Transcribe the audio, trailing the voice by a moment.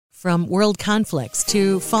From world conflicts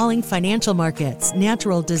to falling financial markets,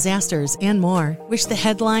 natural disasters, and more. Wish the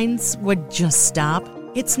headlines would just stop?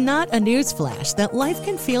 It's not a news flash that life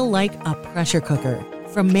can feel like a pressure cooker.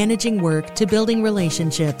 From managing work to building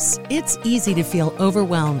relationships, it's easy to feel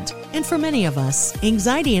overwhelmed. And for many of us,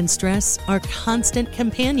 anxiety and stress are constant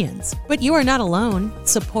companions. But you are not alone.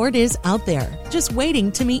 Support is out there, just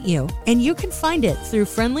waiting to meet you. And you can find it through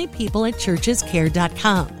friendly people at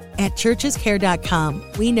churchescare.com. At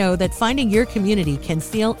churchescare.com, we know that finding your community can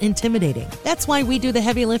feel intimidating. That's why we do the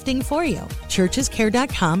heavy lifting for you.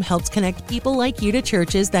 Churchescare.com helps connect people like you to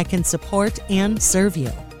churches that can support and serve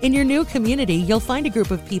you. In your new community, you'll find a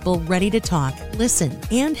group of people ready to talk, listen,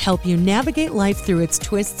 and help you navigate life through its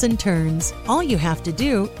twists and turns. All you have to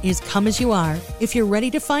do is come as you are. If you're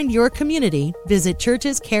ready to find your community, visit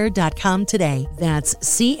churchescare.com today. That's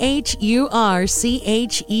CHURCHES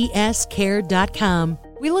care.com.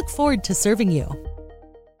 We look forward to serving you.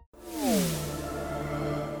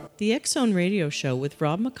 The X Zone Radio Show with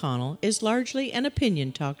Rob McConnell is largely an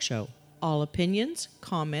opinion talk show. All opinions,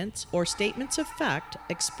 comments, or statements of fact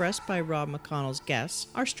expressed by Rob McConnell's guests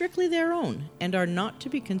are strictly their own and are not to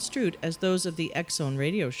be construed as those of the X Zone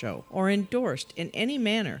Radio Show or endorsed in any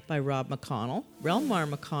manner by Rob McConnell, Relmar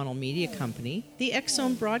McConnell Media Company, the X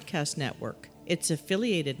Zone Broadcast Network, its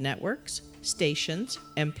affiliated networks, stations,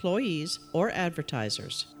 employees, or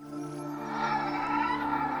advertisers.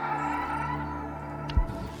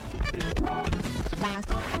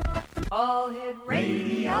 All Hit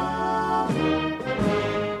Radio.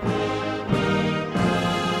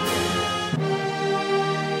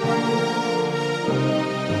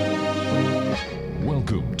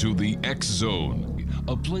 Welcome to the X Zone,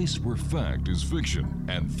 a place where fact is fiction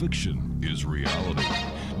and fiction is reality.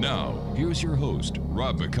 Now, here's your host,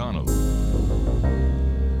 Rob McConnell.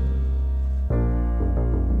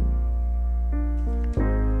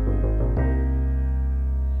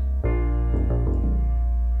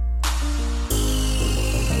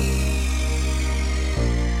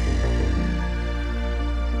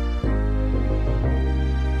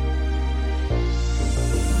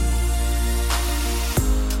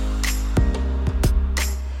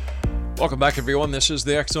 Welcome back, everyone. This is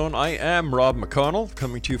the X Zone. I am Rob McConnell,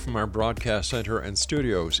 coming to you from our broadcast center and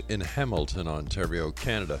studios in Hamilton, Ontario,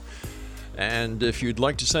 Canada. And if you'd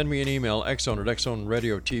like to send me an email,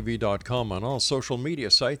 xzone@xzoneradiotv.com, on all social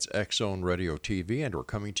media sites, X Zone Radio TV, and we're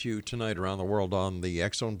coming to you tonight around the world on the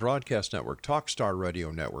X Zone Broadcast Network, Talkstar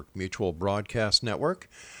Radio Network, Mutual Broadcast Network,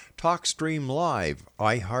 TalkStream Live,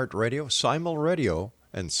 iHeartRadio, Simul Radio,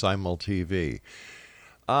 and Simul TV.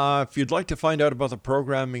 If you'd like to find out about the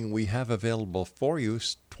programming we have available for you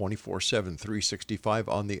 24/7, 365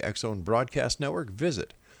 on the X Zone Broadcast Network,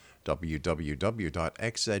 visit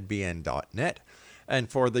www.xzbn.net. And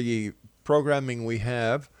for the programming we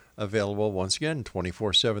have available, once again,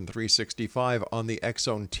 24/7, 365 on the X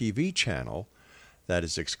Zone TV channel, that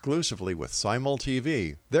is exclusively with Simul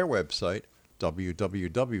TV, their website,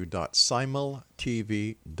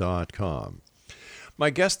 www.simultv.com. My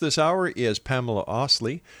guest this hour is Pamela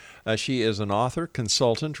OSLIE. She is an author,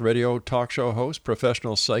 consultant, radio talk show host,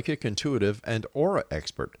 professional psychic, intuitive, and aura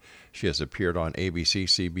expert. She has appeared on ABC,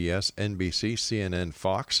 CBS, NBC, CNN,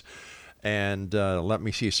 Fox, and let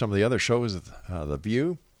me see some of the other shows, The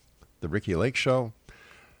View, The Ricky Lake Show,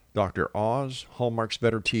 Dr. Oz, Hallmark's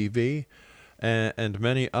Better TV, and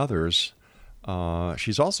many others.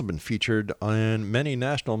 She's also been featured in many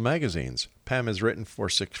national magazines. Pam has written for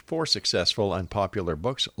four successful and popular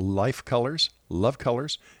books: Life Colors, Love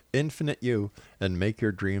Colors, Infinite You, and Make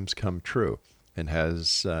Your Dreams Come True, and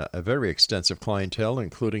has a very extensive clientele,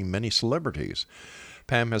 including many celebrities.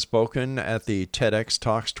 Pam has spoken at the TEDx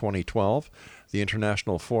Talks 2012, the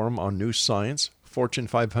International Forum on New Science, Fortune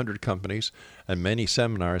 500 companies, and many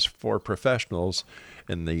seminars for professionals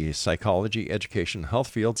in the psychology, education, health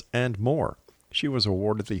fields, and more. She was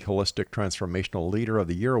awarded the Holistic Transformational Leader of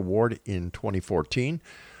the Year Award in 2014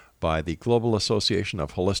 by the Global Association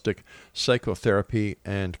of Holistic Psychotherapy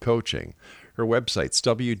and Coaching. Her website's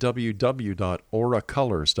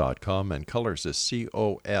www.auracolors.com, and colors is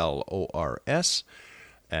COLORS,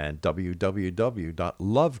 and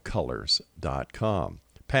www.lovecolors.com.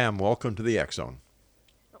 Pam, welcome to the X Zone.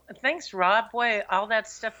 Thanks, Rob. Boy, all that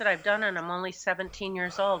stuff that I've done, and I'm only 17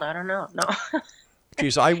 years old. I don't know. No.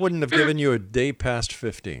 Geez, I wouldn't have given you a day past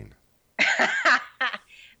 15.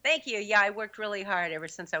 Thank you. Yeah, I worked really hard ever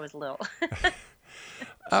since I was little.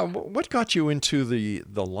 What got you into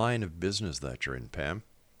the line of business that you're in, Pam?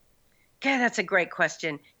 Yeah, that's a great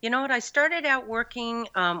question. You know what? I started out working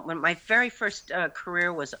when my very first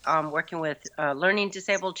career was working with learning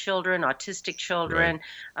disabled children, autistic children,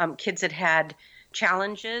 kids that had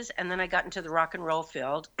challenges, and then I got into the rock and roll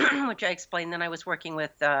field, which I explained. Then I was working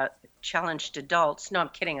with challenged adults. No, I'm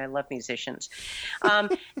kidding. I love musicians.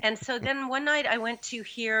 And so then one night I went to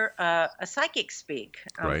hear a psychic speak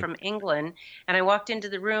from England, and I walked into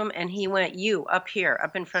the room, and he went, "You, up here,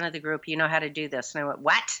 up in front of the group, you know how to do this." And I went,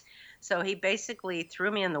 "What?" So he basically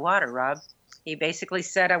threw me in the water, Rob. He basically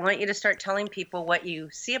said, "I want you to start telling people what you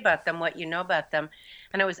see about them, what you know about them."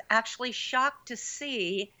 And I was actually shocked to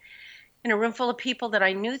see in a room full of people that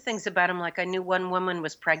I knew things about them. Like I knew one woman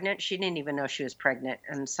was pregnant. She didn't even know she was pregnant,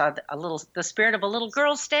 and saw the spirit of a little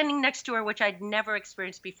girl standing next to her, which I'd never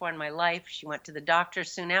experienced before in my life. She went to the doctor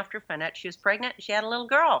soon after, found out she was pregnant. She had a little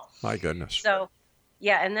girl. My goodness. So,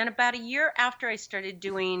 yeah. And then about a year after I started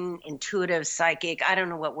doing intuitive psychic, I don't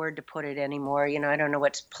know what word to put it anymore. I don't know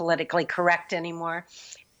what's politically correct anymore.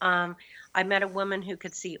 I met a woman who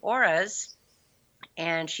could see auras.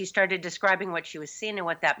 And she started describing what she was seeing and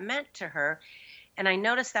what that meant to her. And I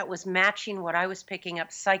noticed that was matching what I was picking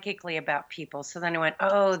up psychically about people. So then I went,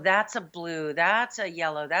 oh, that's a blue, that's a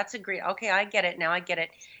yellow, that's a green. Okay, I get it. Now I get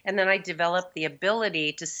it. And then I developed the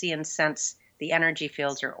ability to see and sense the energy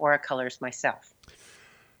fields or aura colors myself.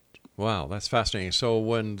 Wow, that's fascinating. So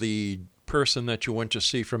when the person that you went to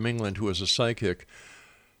see from England, who was a psychic,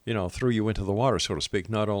 threw you into the water, so to speak,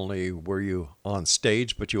 not only were you on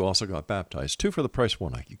stage, but you also got baptized. 2 for the price of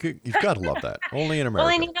 1. You've got to love that. Only in America.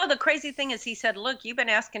 Well, and the crazy thing is he said, "Look, you've been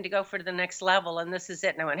asking to go for the next level, and this is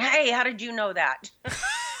it." And I went, "Hey, how did you know that?"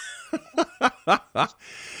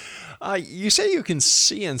 You say you can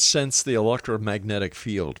see and sense the electromagnetic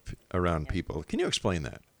field around people. Can you explain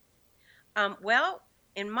that? Well,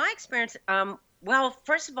 in my experience, well,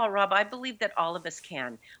 first of all, Rob, I believe that all of us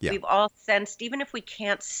can. Yeah. We've all sensed, even if we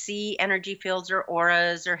can't see energy fields or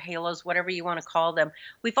auras or halos, whatever you want to call them,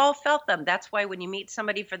 we've all felt them. That's why when you meet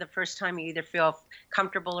somebody for the first time, you either feel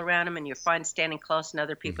comfortable around them and you're fine standing close, and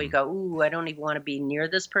other people you go, "Ooh, I don't even want to be near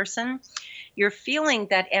this person." You're feeling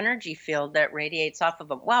that energy field that radiates off of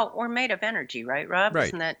them. Well, we're made of energy, right, Rob? Right.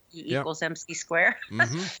 Isn't that E equals MC squared?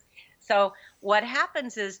 Mm-hmm. So what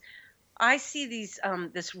happens is, I see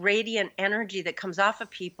this radiant energy that comes off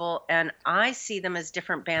of people, and I see them as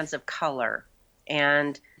different bands of color.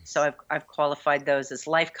 And so I've qualified those as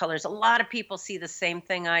life colors. A lot of people see the same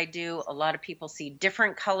thing I do. A lot of people see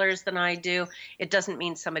different colors than I do. It doesn't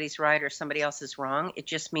mean somebody's right or somebody else is wrong. It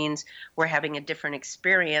just means we're having a different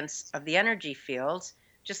experience of the energy fields,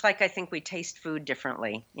 just like I think we taste food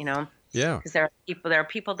differently, Yeah. Because there are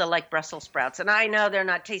people that like Brussels sprouts, and I know they're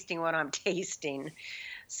not tasting what I'm tasting.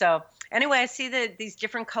 So anyway, I see these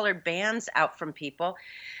different colored bands out from people,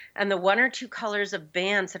 and the 1 or 2 colors of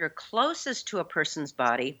bands that are closest to a person's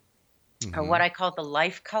body are what I call the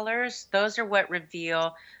life colors. Those are what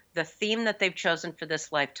reveal the theme that they've chosen for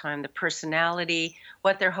this lifetime, the personality,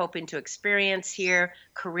 what they're hoping to experience here,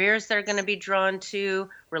 careers they're going to be drawn to,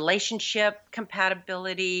 relationship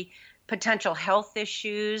compatibility, potential health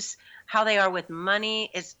issues, how they are with money.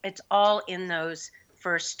 It's all in those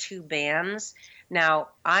first 2 bands. Now,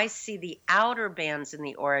 I see the outer bands in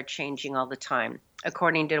the aura changing all the time,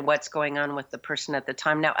 according to what's going on with the person at the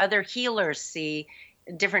time. Now, different healers see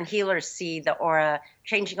the aura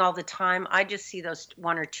changing all the time. I just see those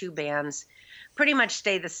 1 or 2 bands pretty much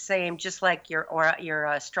stay the same, just like your aura, your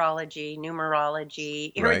astrology,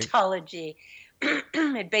 numerology, iridology. Right.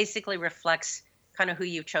 It basically reflects kind of who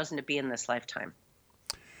you've chosen to be in this lifetime.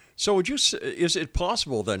 So is it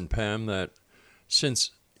possible then, Pam, that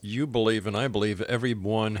since you believe and I believe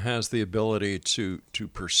everyone has the ability to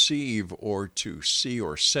perceive or to see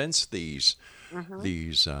or sense these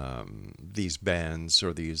bands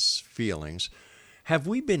or these feelings, have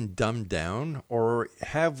we been dumbed down, or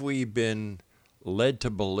have we been led to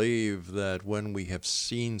believe that when we have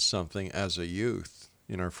seen something as a youth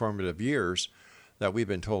in our formative years, that we've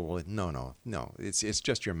been told, well, no, it's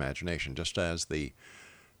just your imagination, just as the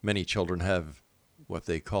many children have what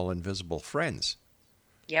they call invisible friends?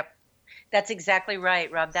 Yep. That's exactly right,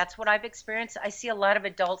 Rob. That's what I've experienced. I see a lot of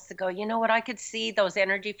adults that go, you know what, I could see those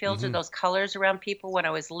energy fields or those colors around people when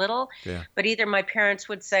I was little. Yeah. But either my parents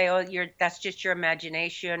would say, oh, that's just your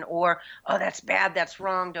imagination, or, oh, that's bad, that's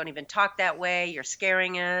wrong, don't even talk that way, you're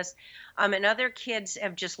scaring us. And other kids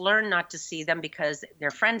have just learned not to see them because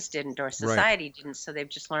their friends didn't or society didn't, so they've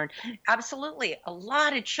just learned. Absolutely. A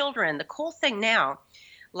lot of children, the cool thing now,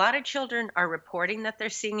 a lot of children are reporting that they're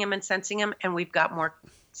seeing them and sensing them, and we've got more.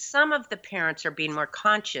 Some of the parents are being more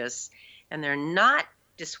conscious, and they're not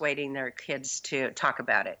dissuading their kids to talk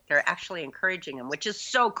about it. They're actually encouraging them, which is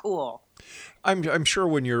so cool. I'm sure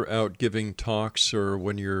when you're out giving talks or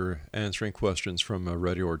when you're answering questions from a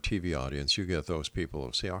radio or TV audience, you get those people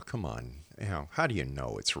who say, oh, come on, how do you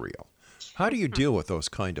know it's real? How do you deal with those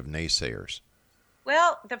kind of naysayers?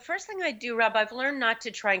 Well, the first thing I do, Rob, I've learned not to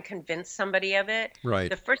try and convince somebody of it. Right.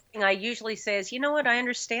 The first thing I usually say is, you know what, I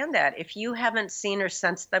understand that. If you haven't seen or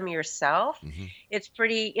sensed them yourself, it's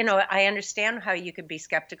pretty, I understand how you could be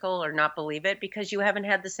skeptical or not believe it because you haven't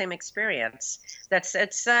had the same experience. That's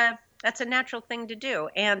a natural thing to do.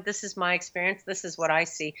 And this is my experience. This is what I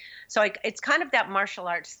see. So it's kind of that martial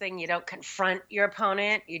arts thing. You don't confront your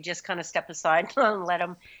opponent. You just kind of step aside and let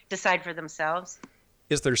them decide for themselves.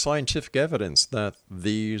 Is there scientific evidence that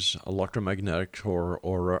these electromagnetic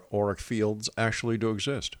or auric fields actually do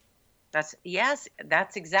exist? Yes,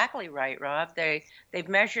 that's exactly right, Rob. They've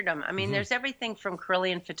measured them. I mean, there's everything from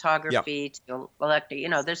Kirlian photography to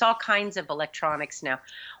there's all kinds of electronics now.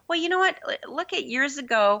 Well, you know what? Look at years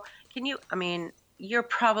ago. You're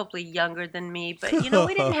probably younger than me, but we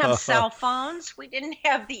didn't have cell phones. We didn't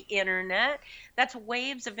have the internet. That's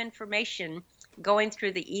waves of information going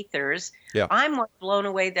through the ethers. Yeah. I'm more blown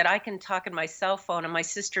away that I can talk on my cell phone and my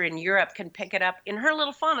sister in Europe can pick it up in her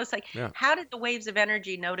little phone. It's like, how did the waves of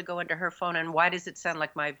energy know to go into her phone and why does it sound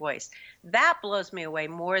like my voice? That blows me away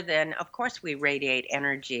more than, of course, we radiate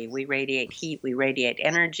energy. We radiate heat. We radiate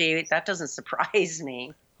energy. That doesn't surprise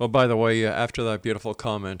me. Well, by the way, after that beautiful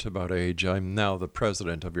comment about age, I'm now the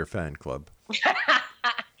president of your fan club.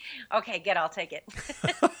 Okay, good. I'll take it.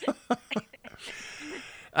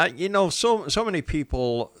 So many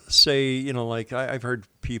people say, like I've heard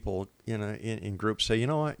people, in groups say, you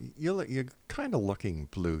know what, you're kind of looking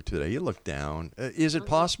blue today. You look down. Is it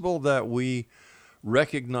possible that we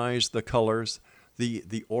recognize the colors,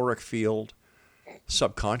 the auric field,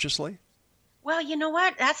 subconsciously? Well, you know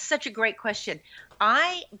what? That's such a great question.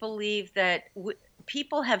 I believe that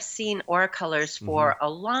people have seen aura colors for a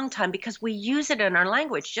long time because we use it in our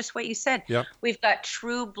language, just what you said. Yep. We've got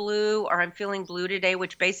true blue, or I'm feeling blue today,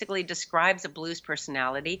 which basically describes a blue's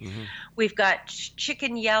personality. We've got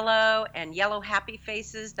chicken yellow and yellow happy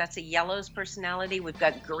faces. That's a yellow's personality. We've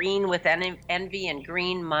got green with envy and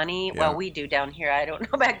green money. Yeah. Well, we do down here. I don't know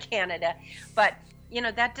about Canada. But,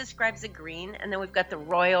 that describes a green. And then we've got the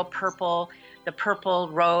royal purple, the purple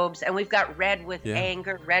robes, and we've got red with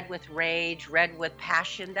anger, red with rage, red with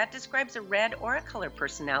passion. That describes a red aura color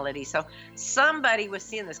personality. So somebody was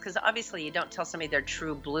seeing this, because obviously you don't tell somebody they're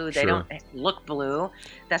true blue. They don't look blue.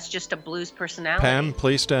 That's just a blues personality. Pam,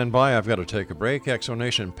 please stand by. I've got to take a break.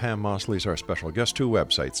 Exonation, Pam Mosley is our special guest. 2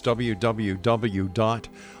 websites,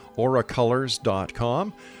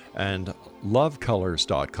 www.auracolors.com and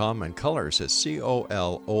lovecolors.com, and colors is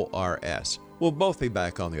COLORS. We'll both be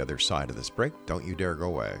back on the other side of this break. Don't you dare go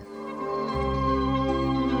away.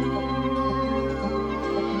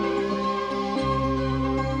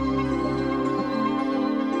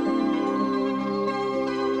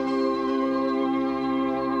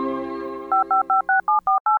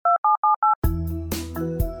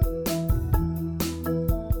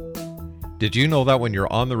 Did you know that when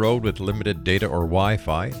you're on the road with limited data or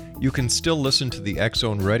Wi-Fi, you can still listen to the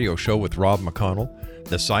X-Zone Radio Show with Rob McConnell,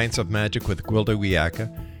 The Science of Magic with Gwilda Wiyaka,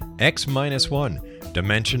 X-1,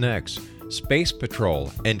 Dimension X, Space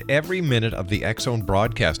Patrol, and every minute of the X-Zone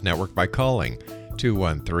Broadcast Network by calling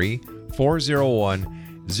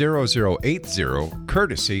 213-401-0080,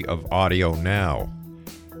 courtesy of Audio Now.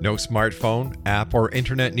 No smartphone, app, or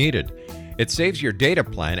internet needed. It saves your data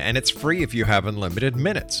plan, and it's free if you have unlimited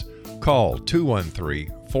minutes. Call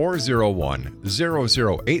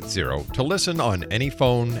 213-401-0080 to listen on any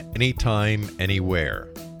phone, anytime,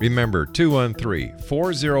 anywhere. Remember,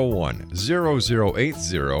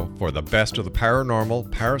 213-401-0080 for the best of the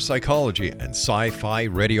paranormal, parapsychology, and sci-fi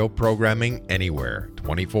radio programming anywhere,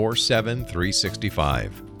 24/7,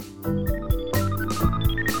 365.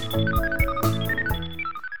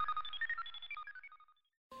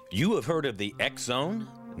 You have heard of the X-Zone?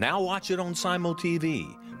 Now watch it on Simul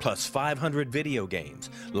TV. Plus 500 video games,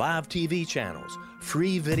 live TV channels,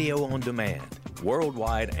 free video on demand,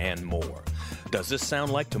 worldwide, and more. Does this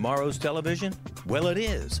sound like tomorrow's television? Well, it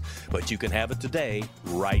is, but you can have it today,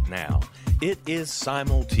 right now. It is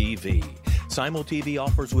Simul TV. Simul TV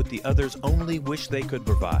offers what the others only wish they could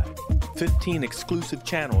provide. 15 exclusive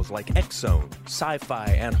channels like X-Zone,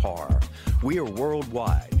 sci-fi, and horror. We are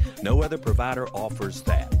worldwide. No other provider offers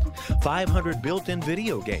that. 500 built-in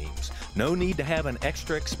video games. No need to have an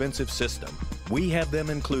extra expensive system. We have them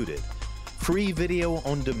included. Free video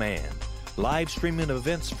on demand. Live streaming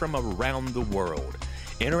events from around the world.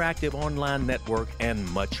 Interactive online network, and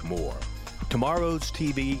much more. Tomorrow's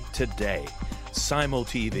TV today. Simul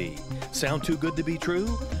TV. Sound too good to be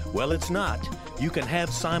true? Well, it's not. You can have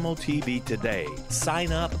Simul TV today.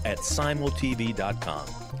 Sign up at simultv.com.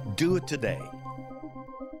 Do it today.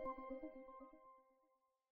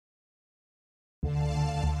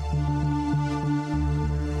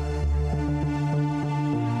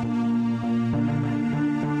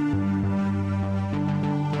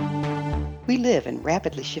 live in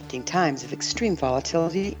rapidly shifting times of extreme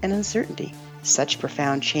volatility and uncertainty. Such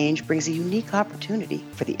profound change brings a unique opportunity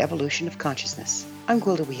for the evolution of consciousness. I'm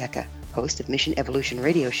Gwilda Wiyaka, host of Mission Evolution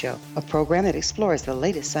Radio Show, a program that explores the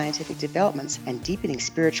latest scientific developments and deepening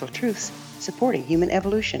spiritual truths supporting human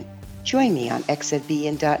evolution. Join me on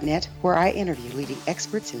xzbn.net, where I interview leading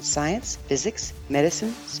experts in science, physics,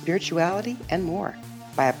 medicine, spirituality, and more.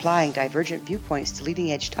 By applying divergent viewpoints to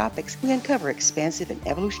leading-edge topics, we uncover expansive and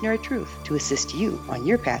evolutionary truth to assist you on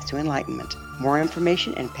your path to enlightenment. More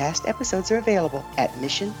information and past episodes are available at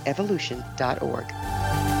missionevolution.org.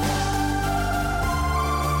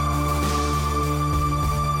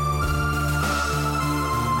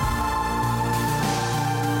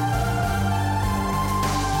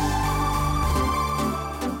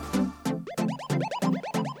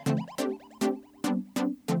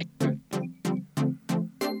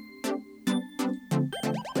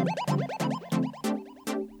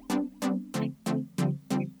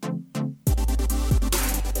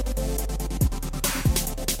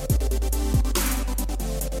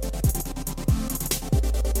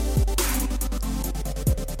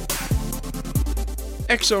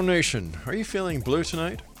 Exo Nation, are you feeling blue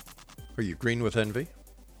tonight? Are you green with envy?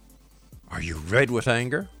 Are you red with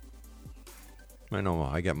anger? I know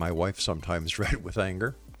I get my wife sometimes red with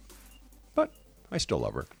anger, but I still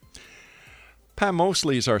love her. Pam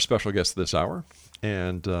OSLIE is our special guest this hour,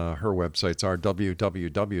 and her websites are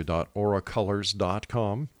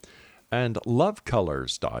www.auracolors.com and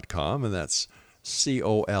lovecolors.com, and that's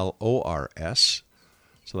COLORS.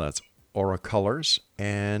 So that's Aura Colors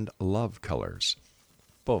and Love Colors.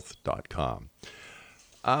 Both.com.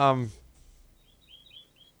 Pam,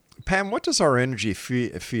 what does our energy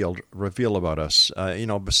field reveal about us,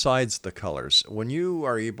 besides the colors? When you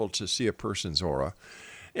are able to see a person's aura,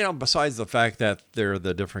 besides the fact that they're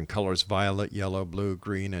the different colors, violet, yellow, blue,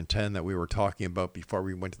 green, and tan that we were talking about before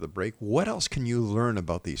we went to the break, what else can you learn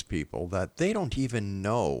about these people that they don't even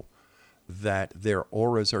know that their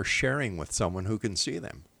auras are sharing with someone who can see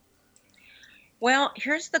them? Well,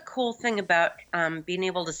 here's the cool thing about being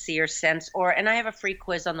able to see or sense aura, and I have a free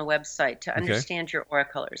quiz on the website to understand your aura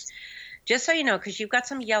colors. Just so you know, because you've got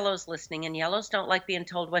some yellows listening, and yellows don't like being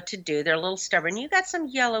told what to do. They're a little stubborn. You got some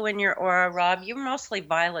yellow in your aura, Rob. You're mostly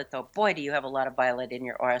violet, though. Boy, do you have a lot of violet in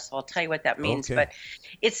your aura, so I'll tell you what that means. Okay. But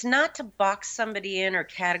it's not to box somebody in or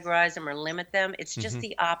categorize them or limit them. It's just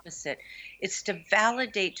the opposite. It's to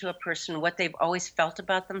validate to a person what they've always felt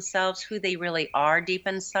about themselves, who they really are deep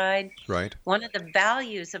inside. Right. One of the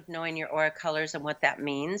values of knowing your aura colors and what that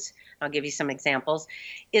means, I'll give you some examples,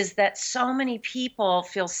 is that so many people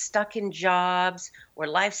feel stuck in jobs or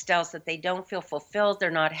lifestyles that they don't feel fulfilled,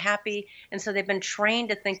 they're not happy, and so they've been trained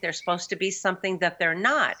to think they're supposed to be something that they're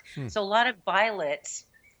not. So a lot of violets,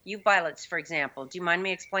 you violets, for example, do you mind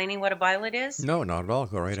me explaining what a violet is? No, not at all.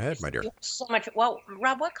 Go right ahead, my dear. So much. Well,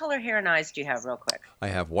 Rob, what color hair and eyes do you have real quick? I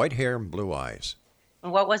have white hair and blue eyes.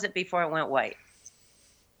 And what was it before it went white?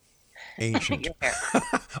 Ancient. Your hair.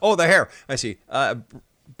 Oh, the hair. I see.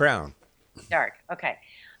 Brown. Dark. Okay.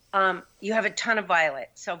 You have a ton of violet.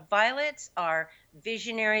 So violets are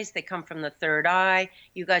visionaries. They come from the third eye.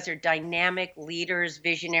 You guys are dynamic leaders,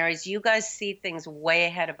 visionaries. You guys see things way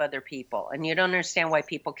ahead of other people, and you don't understand why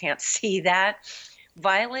people can't see that.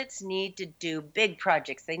 Violets need to do big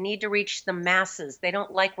projects. They need to reach the masses. They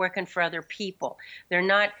don't like working for other people. They're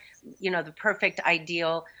not, the perfect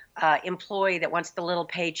ideal employee that wants the little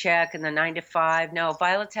paycheck and the 9 to 5. No,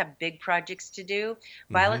 violets have big projects to do.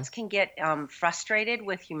 Violets can get frustrated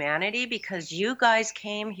with humanity because you guys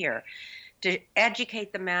came here to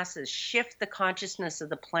educate the masses, shift the consciousness of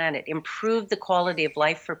the planet, improve the quality of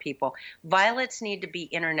life for people. Violets need to be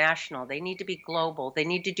international. They need to be global. They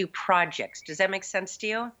need to do projects. Does that make sense to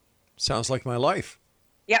you? Sounds like my life.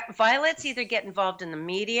 Yeah, violets either get involved in the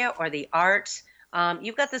media or the arts.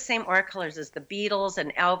 You've got the same aura colors as the Beatles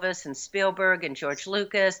and Elvis and Spielberg and George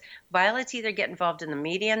Lucas. Violets either get involved in the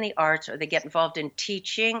media and the arts, or they get involved in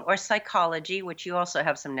teaching or psychology, which you also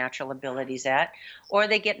have some natural abilities at, or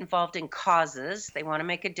they get involved in causes. They want to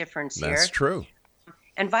make a difference here. That's true.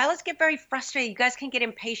 And violets get very frustrated. You guys can get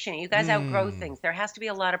impatient. You guys outgrow things. There has to be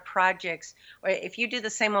a lot of projects. Or if you do the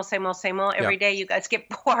same old every day, you guys get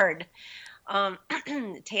bored.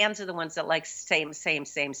 Tans are the ones that like same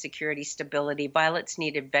security, stability. Violets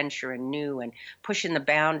need adventure and new and pushing the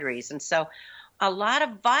boundaries. And so a lot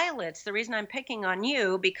of violets, the reason I'm picking on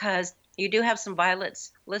you, because you do have some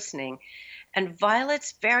violets listening, And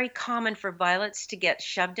violets, very common for violets to get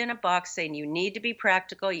shoved in a box saying you need to be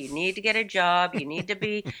practical, you need to get a job, you need to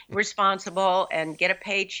be responsible and get a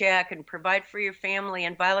paycheck and provide for your family.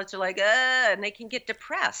 And violets are like, and they can get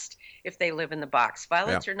depressed if they live in the box.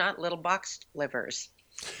 Violets are not little box livers.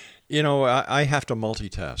 I have to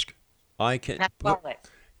multitask. I can. That's violet.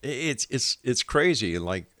 It's crazy.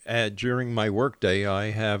 Like during my workday,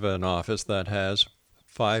 I have an office that has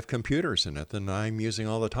 5 computers in it, and I'm using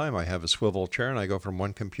all the time. I have a swivel chair, and I go from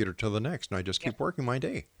one computer to the next, and I just keep working my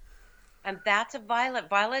day. And that's a violet.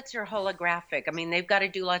 Violets are holographic. I mean, they've got to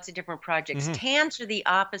do lots of different projects. Tans are the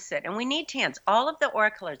opposite, and we need tans. All of the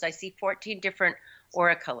aura colors, I see 14 different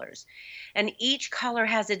aura colors, and each color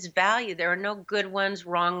has its value. There are no good ones,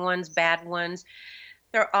 wrong ones, bad ones.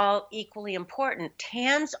 They're all equally important.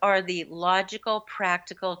 Tans are the logical,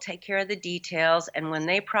 practical, take care of the details. And when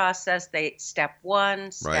they process, they step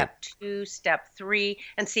 1, step 2, step 3,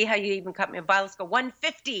 and see how you even cut me. Violets go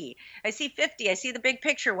 150. I see 50. I see the big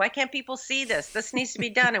picture. Why can't people see this? This needs to be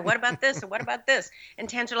done. And what about this? And what about this? And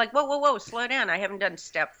tans are like, whoa, slow down. I haven't done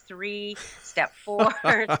step 3, step 4,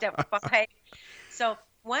 step 5. So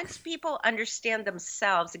once people understand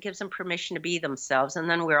themselves, it gives them permission to be themselves, and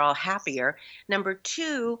then we're all happier. Number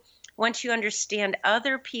 2, once you understand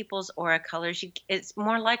other people's aura colors, it's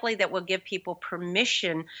more likely that we'll give people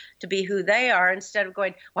permission to be who they are instead of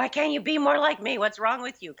going, why can't you be more like me? What's wrong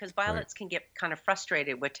with you? Because violets can get kind of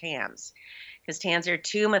frustrated with tans. Because tans are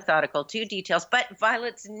too methodical, too details. But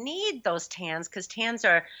violets need those tans because tans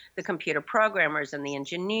are the computer programmers and the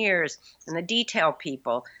engineers and the detail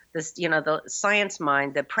people. This, the science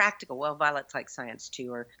mind, the practical. Well, violets like science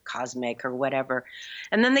too, or cosmic or whatever.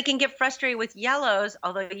 And then they can get frustrated with yellows.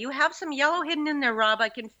 Although you have some yellow hidden in there, Rob, I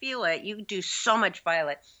can feel it. You do so much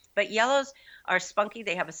violet. But yellows are spunky.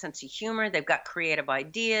 They have a sense of humor. They've got creative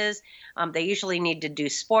ideas. They usually need to do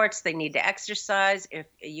sports. They need to exercise. If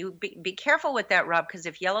you be careful with that, Rob, because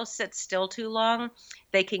if yellow sits still too long,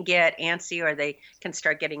 they can get antsy or they can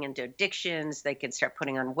start getting into addictions. They can start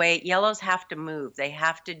putting on weight. Yellows have to move. They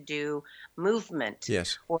have to do movement.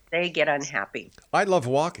 Yes. Or they get unhappy. I love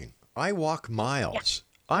walking. I walk miles.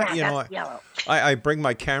 I bring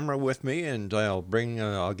my camera with me, and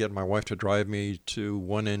I'll get my wife to drive me to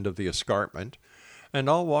one end of the escarpment, and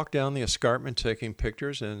I'll walk down the escarpment taking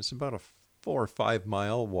pictures, and it's about a 4 or 5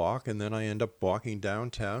 mile walk, and then I end up walking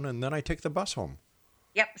downtown, and then I take the bus home.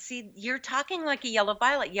 Yep. See, you're talking like a yellow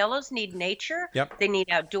violet. Yellows need nature. Yep. They need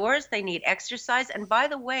outdoors. They need exercise. And by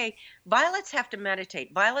the way, violets have to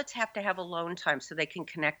meditate. Violets have to have alone time so they can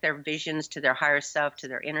connect their visions to their higher self, to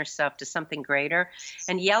their inner self, to something greater.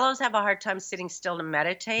 And yellows have a hard time sitting still to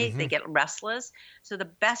meditate. They get restless. So the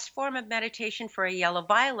best form of meditation for a yellow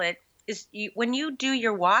violet is when you do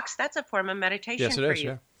your walks, that's a form of meditation yes, it for is, you.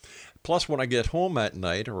 Yeah. Plus, when I get home at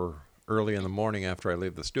night or early in the morning after I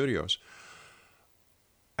leave the studios,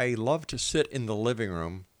 I love to sit in the living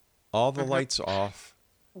room, all the lights off,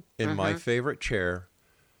 in my favorite chair,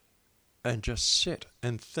 and just sit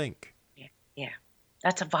and think. Yeah.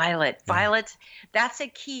 That's a violet. Violets, that's a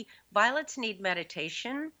key. Violets need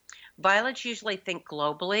meditation. Violets usually think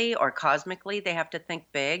globally or cosmically. They have to think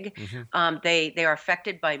big. They are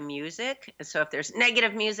affected by music. So if there's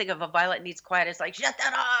negative music, if a violet needs quiet, it's like, shut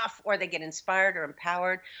that off. Or they get inspired or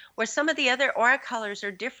empowered. Where some of the other aura colors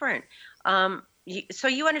are different. So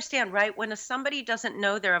you understand, right? When somebody doesn't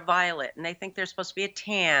know they're a violet and they think they're supposed to be a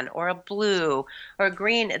tan or a blue or a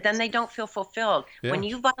green, then they don't feel fulfilled. Yeah. When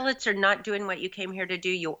you violets are not doing what you came here to do,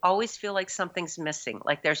 you always feel like something's missing,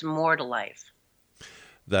 like there's more to life.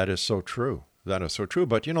 That is so true. That is so true.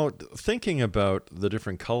 But, thinking about the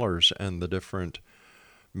different colors and the different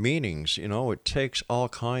meanings, it takes all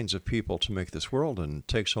kinds of people to make this world, and it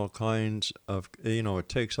takes all kinds of, it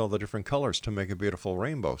takes all the different colors to make a beautiful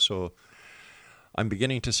rainbow. So I'm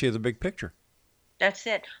beginning to see the big picture. That's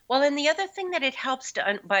it. Well, and the other thing that it helps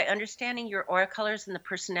by understanding your aura colors and the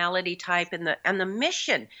personality type and the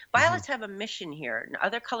mission. Violets have a mission here.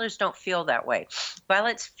 Other colors don't feel that way.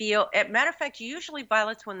 Violets feel, matter of fact, usually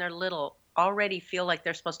violets when they're little already feel like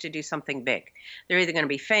they're supposed to do something big. They're either going to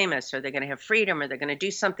be famous or they're going to have freedom or they're going to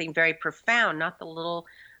do something very profound, not the little.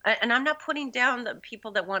 And I'm not putting down the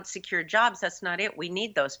people that want secure jobs. That's not it. We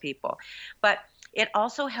need those people. But it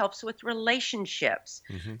also helps with relationships.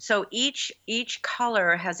 So each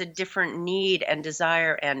color has a different need and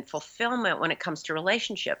desire and fulfillment when it comes to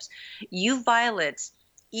relationships. You violets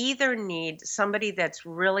either need somebody that's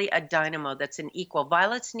really a dynamo, that's an equal.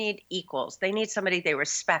 Violets need equals. They need somebody they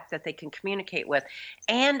respect, that they can communicate with,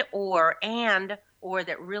 and or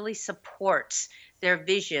that really supports their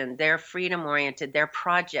vision, their freedom-oriented, their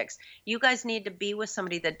projects. You guys need to be with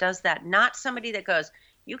somebody that does that, not somebody that goes,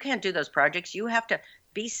 You can't do those projects. You have to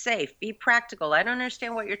be safe, be practical. I don't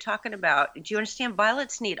understand what you're talking about. Do you understand?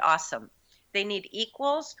 Violets need awesome. They need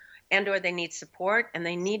equals and or they need support, and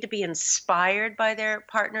they need to be inspired by their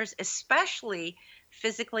partners, especially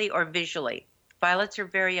physically or visually. Violets are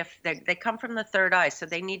they come from the third eye, so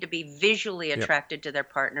they need to be visually attracted to their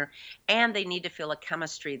partner, and they need to feel a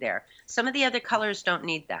chemistry there. Some of the other colors don't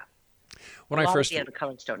need that. The other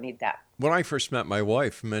colors don't need that. When I first met my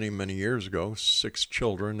wife many, many years ago, 6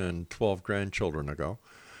 children and 12 grandchildren ago,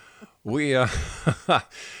 we it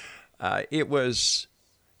was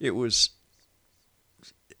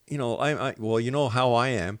you know how I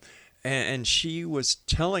am, and she was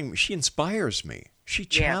telling me, she inspires me, she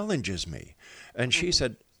challenges me, and she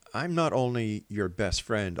said, I'm not only your best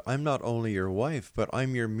friend, I'm not only your wife, but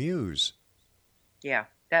I'm your muse. Yeah.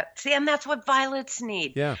 And that's what violets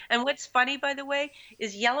need. Yeah. And what's funny, by the way,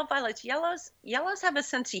 is yellow violets. Yellows have a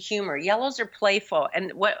sense of humor. Yellows are playful.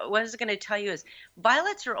 And what I was going to tell you is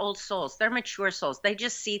violets are old souls. They're mature souls. They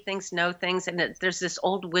just see things, know things, and there's this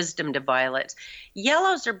old wisdom to violets.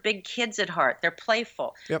 Yellows are big kids at heart. They're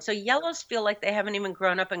playful. Yep. So yellows feel like they haven't even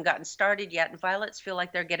grown up and gotten started yet, and violets feel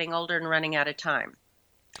like they're getting older and running out of time.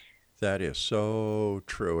 That is so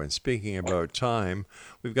true. And speaking about time,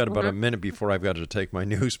 we've got about a minute before I've got to take my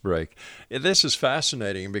news break. This is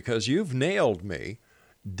fascinating because you've nailed me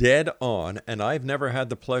dead on, and I've never had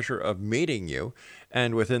the pleasure of meeting you.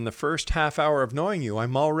 And within the first half hour of knowing you,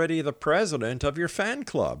 I'm already the president of your fan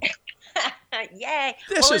club. Yay.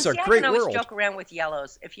 This is a great world. I can always joke around with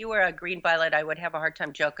yellows. If you were a green violet, I would have a hard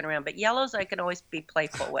time joking around. But yellows, I can always be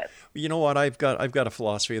playful with. You know what? I've got a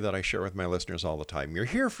philosophy that I share with my listeners all the time. You're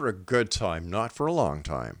here for a good time, not for a long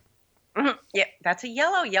time. Mm-hmm. Yeah, that's a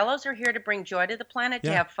yellow. Yellows are here to bring joy to the planet,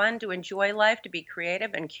 to have fun, to enjoy life, to be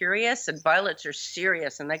creative and curious. And violets are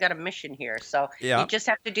serious, and they got a mission here. So you just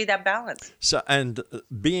have to do that balance. So, and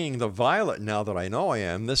being the violet now that I know I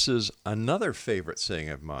am, this is another favorite saying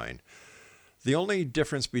of mine. The only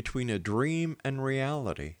difference between a dream and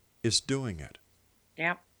reality is doing it.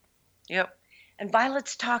 Yep. And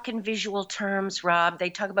violets talk in visual terms, Rob.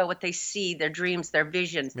 They talk about what they see, their dreams, their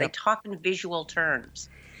visions. They talk in visual terms.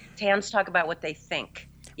 Tans talk about what they think.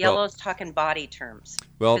 Yellows talk in body terms.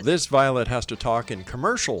 Well, this violet has to talk in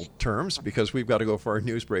commercial terms because we've got to go for our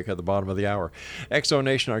news break at the bottom of the hour. Exo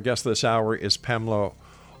Nation, our guest this hour is Pamela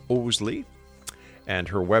OSLIE. And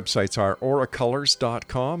her websites are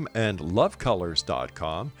auracolors.com and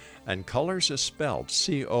lovecolors.com. And colors is spelled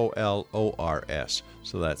COLORS.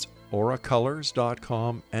 So that's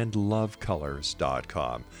auracolors.com and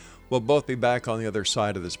lovecolors.com. We'll both be back on the other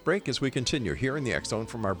side of this break as we continue here in the X Zone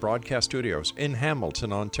from our broadcast studios in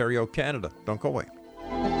Hamilton, Ontario, Canada. Don't go away.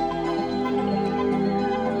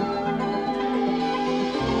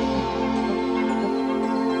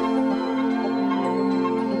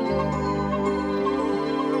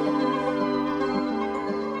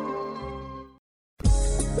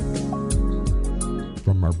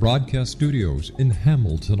 From our broadcast studios in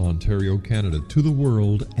Hamilton, Ontario, Canada, to the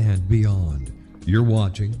world and beyond, you're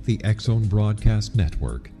watching the X Zone Broadcast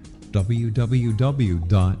Network, www.xzbn.net.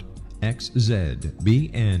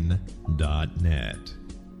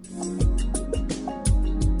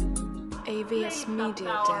 AVS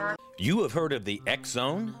Media. You have heard of the X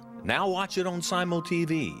Zone? Now watch it on Simul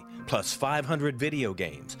TV, plus 500 video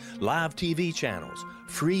games, live TV channels,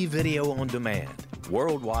 free video on demand,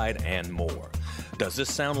 worldwide, and more. Does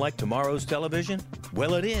this sound like tomorrow's television?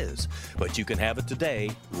 Well, it is, but you can have it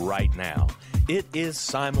today, right now. It is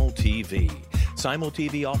Simul TV. Simul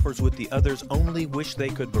TV offers what the others only wish they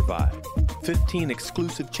could provide. 15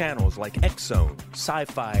 exclusive channels like X-Zone,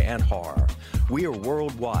 Sci-Fi, and Horror. We are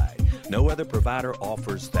worldwide. No other provider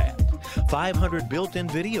offers that. 500 built-in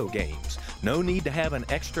video games. No need to have an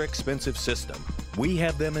extra expensive system. We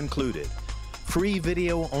have them included. Free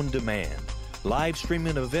video on demand. Live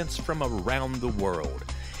streaming events from around the world.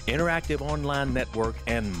 Interactive online network,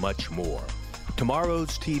 and much more.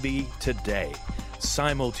 Tomorrow's TV today.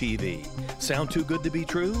 Simul TV. Sound too good to be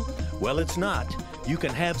true? Well, it's not. You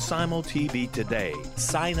can have Simul TV today.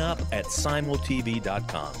 Sign up at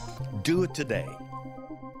simultv.com. Do it today.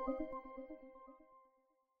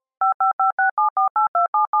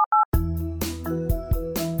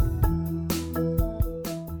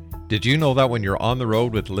 Did you know that when you're on the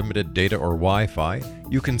road with limited data or Wi-Fi,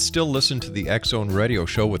 you can still listen to the X Zone Radio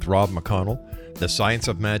Show with Rob McConnell, The Science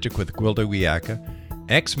of Magic with Gwilda Wiyaka,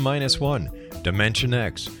 X-1, Dimension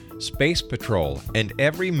X, Space Patrol, and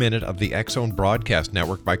every minute of the X Zone Broadcast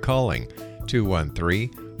Network by calling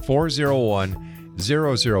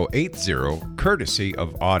 213-401-0080, courtesy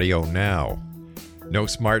of Audio Now. No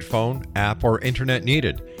smartphone, app, or internet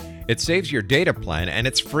needed. It saves your data plan and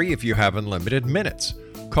it's free if you have unlimited minutes.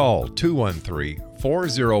 Call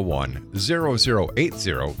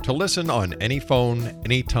 213-401-0080 to listen on any phone,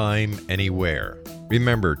 anytime, anywhere.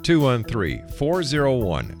 Remember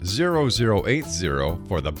 213-401-0080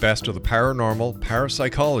 for the best of the paranormal,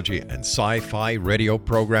 parapsychology, and sci-fi radio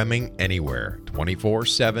programming anywhere,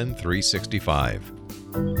 24/7, 365.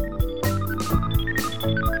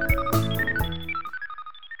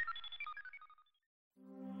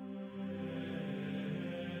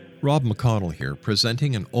 Rob McConnell here,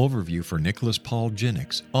 presenting an overview for Nicholas Paul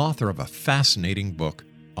Jennings, author of a fascinating book,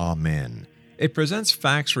 Amen. It presents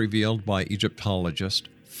facts revealed by Egyptologists,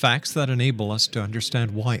 facts that enable us to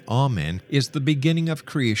understand why Amen is the beginning of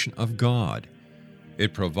creation of God.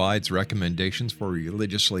 It provides recommendations for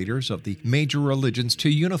religious leaders of the major religions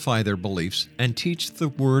to unify their beliefs and teach the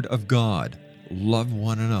Word of God. Love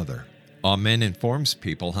one another. Amen informs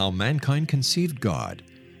people how mankind conceived God.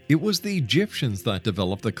 It was the Egyptians that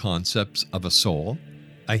developed the concepts of a soul,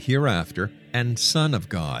 a hereafter, and Son of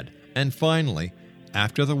God. And finally,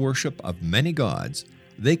 after the worship of many gods,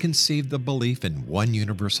 they conceived the belief in one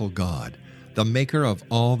universal God, the maker of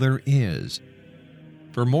all there is.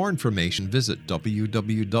 For more information, visit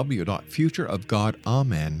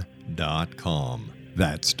www.futureofgodamen.com.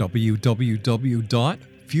 That's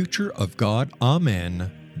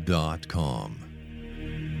www.futureofgodamen.com.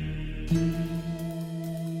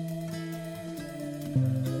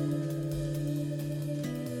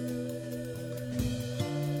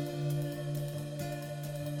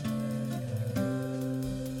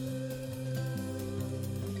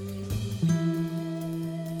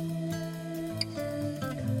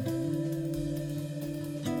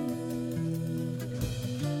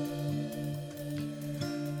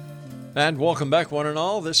 And welcome back, one and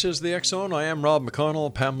all. This is the X-Zone. I am Rob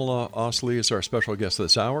McConnell. Pamela OSLIE is our special guest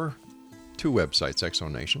this hour. Two websites,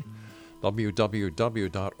 X-Zone Nation.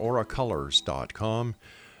 www.auracolors.com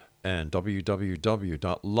and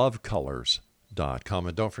www.lovecolors.com.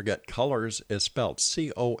 And don't forget, colors is spelled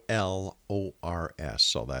C-O-L-O-R-S.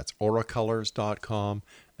 So that's auracolors.com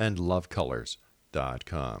and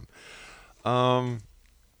lovecolors.com.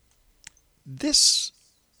 This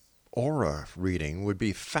aura reading would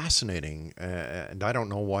be fascinating, and I don't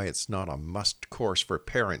know why it's not a must course for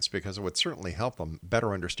parents, because it would certainly help them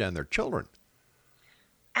better understand their children.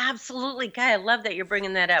 Absolutely. Guy, I love that you're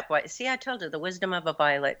bringing that up. See, I told you, the wisdom of a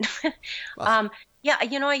violet. Yeah,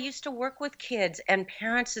 I used to work with kids and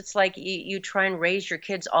parents. It's like you try and raise your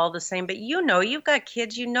kids all the same, but you've got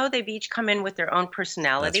kids, they've each come in with their own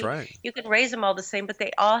personality. That's right. You can raise them all the same, but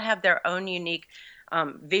they all have their own unique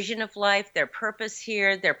vision of life, their purpose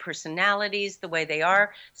here, their personalities, the way they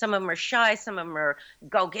are. Some of them are shy, some of them are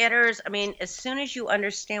go-getters. I mean, as soon as you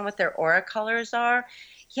understand what their aura colors are,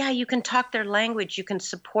 yeah, you can talk their language. You can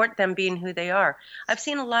support them being who they are. I've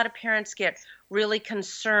seen a lot of parents get really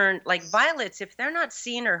concerned, like violets, if they're not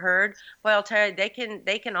seen or heard, well, I'll tell you,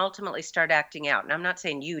 they can ultimately start acting out. And I'm not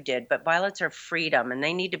saying you did, but violets are freedom and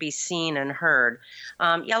they need to be seen and heard.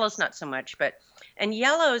 Yellow's not so much, and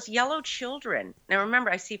yellow children. Now remember,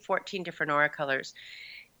 I see 14 different aura colors.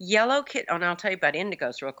 Yellow kid, and I'll tell you about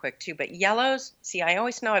indigos real quick too, but yellows, see, I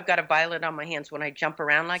always know I've got a violet on my hands when I jump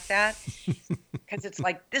around like that, because it's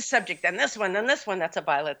like this subject, then this one, that's a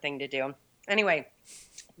violet thing to do. Anyway,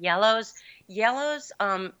 yellows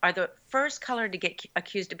are the first color to get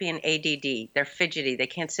accused of being ADD. They're fidgety. They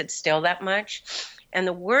can't sit still that much. And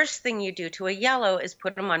the worst thing you do to a yellow is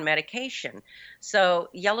put them on medication. So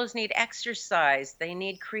yellows need exercise. They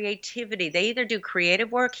need creativity. They either do creative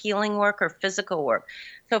work, healing work, or physical work.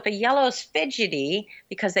 So if a yellow's fidgety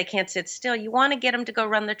because they can't sit still, you want to get them to go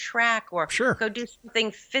run the track or go do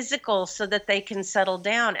something physical so that they can settle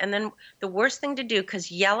down. And then the worst thing to do, because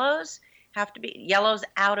yellows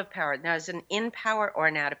out of power. Now, there's an in power or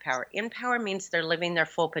an out of power. In power means they're living their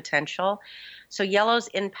full potential. So yellows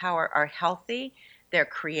in power are healthy. They're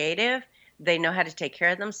creative. They know how to take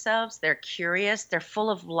care of themselves. They're curious. They're full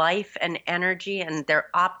of life and energy, and they're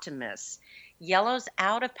optimists. Yellows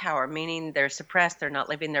out of power, meaning they're suppressed. They're not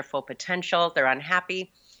living their full potential. They're unhappy.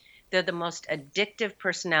 They're the most addictive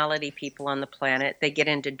personality people on the planet. They get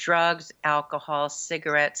into drugs, alcohol,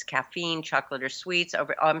 cigarettes, caffeine, chocolate or sweets.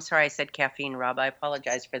 I'm sorry I said caffeine, Rob. I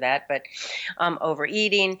apologize for that. But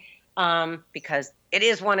overeating, because it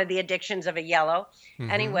is one of the addictions of a yellow.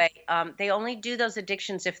 Mm-hmm. Anyway, they only do those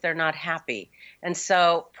addictions if they're not happy. And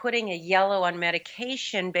so putting a yellow on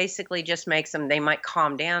medication basically just makes them, they might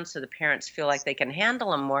calm down so the parents feel like they can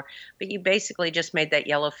handle them more. But you basically just made that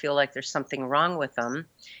yellow feel like there's something wrong with them.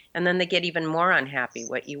 And then they get even more unhappy.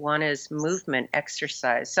 What you want is movement,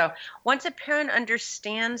 exercise. So once a parent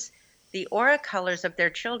understands the aura colors of their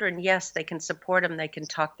children, yes, they can support them. They can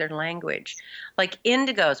talk their language. Like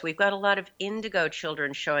indigos, we've got a lot of indigo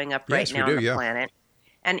children showing up right now on the planet.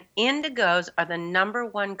 And indigos are the number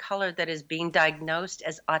one color that is being diagnosed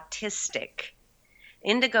as autistic.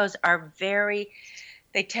 Indigos are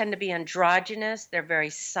they tend to be androgynous. They're very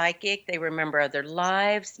psychic. They remember other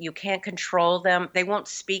lives. You can't control them. They won't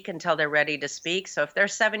speak until they're ready to speak. So if they're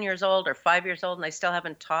 7 years old or 5 years old and they still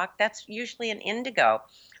haven't talked, that's usually an indigo.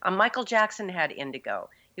 Michael Jackson had indigo.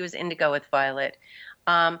 He was indigo with violet.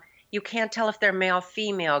 You can't tell if they're male,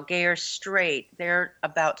 female, gay or straight. They're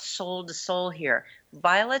about soul to soul here.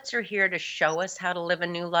 Violets are here to show us how to live a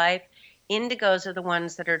new life. Indigos are the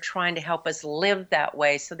ones that are trying to help us live that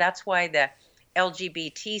way. So that's why the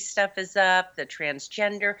LGBT stuff is up, the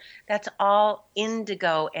transgender, that's all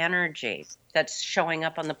indigo energy that's showing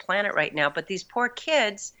up on the planet right now. But these poor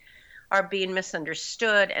kids are being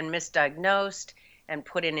misunderstood and misdiagnosed and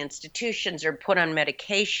put in institutions or put on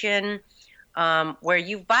medication.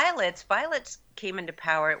 Violets came into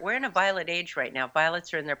power. We're in a violet age right now.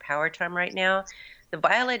 Violets are in their power time right now. The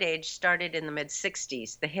violet age started in the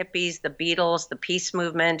mid-'60s. The hippies, the Beatles, the peace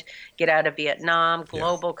movement, get out of Vietnam,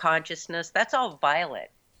 global consciousness, that's all violet.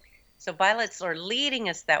 So violets are leading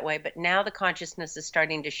us that way, but now the consciousness is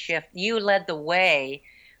starting to shift. You led the way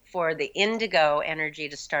for the indigo energy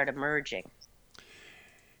to start emerging.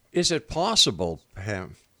 Is it possible,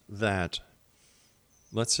 Pam, that,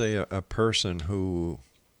 let's say, a person who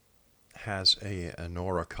has an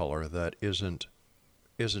aura color that isn't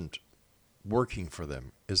working for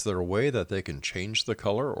them, is there a way that they can change the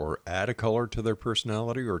color or add a color to their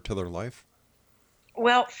personality or to their life?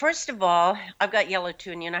 Well, first of all, I've got yellow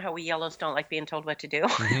too, and you know how we yellows don't like being told what to do.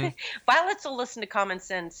 Mm-hmm. Violets will listen to common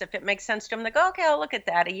sense. If it makes sense to them, they go, okay, I'll look at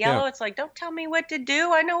that. A yellow, It's like, don't tell me what to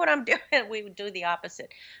do. I know what I'm doing. We would do the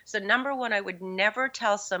opposite. So number one, I would never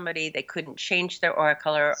tell somebody they couldn't change their aura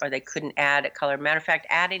color or they couldn't add a color. Matter of fact,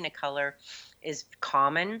 adding a color is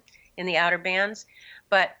common in the outer bands.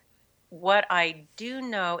 But what I do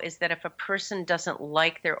know is that if a person doesn't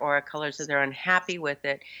like their aura colors or they're unhappy with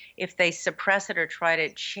it, if they suppress it or try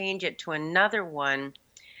to change it to another one,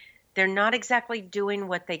 they're not exactly doing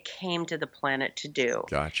what they came to the planet to do.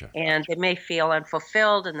 Gotcha. And they may feel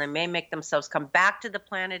unfulfilled and they may make themselves come back to the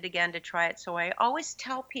planet again to try it. So I always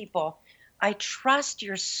tell people, I trust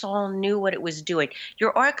your soul knew what it was doing.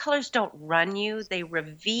 Your aura colors don't run you. They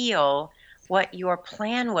reveal what your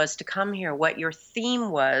plan was to come here, what your theme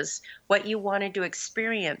was, what you wanted to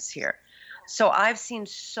experience here. So I've seen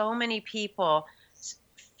so many people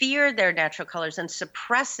fear their natural colors and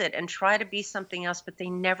suppress it and try to be something else, but they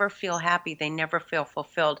never feel happy. They never feel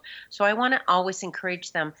fulfilled. So I want to always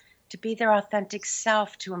encourage them to be their authentic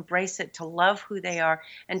self, to embrace it, to love who they are,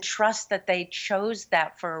 and trust that they chose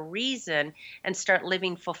that for a reason and start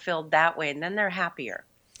living fulfilled that way. And then they're happier.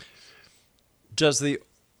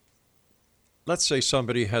 Let's say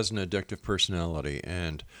somebody has an addictive personality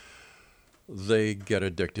and they get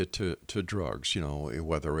addicted to drugs,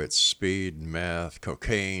 whether it's speed, meth,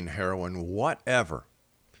 cocaine, heroin, whatever.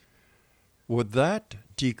 Would that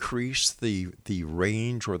decrease the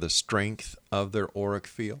range or the strength of their auric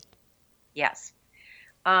field? Yes.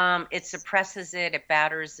 It suppresses it, it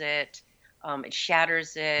batters it, it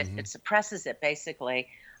shatters it, It suppresses it basically.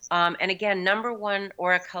 And again, number one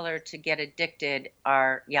aura color to get addicted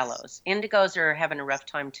are yellows. Indigos are having a rough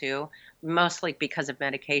time too, mostly because of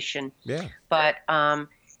medication. Yeah. But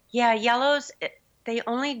yellows, they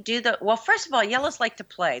only do first of all, yellows like to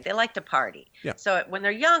play. They like to party. Yeah. So when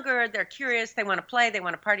they're younger, they're curious. They want to play. They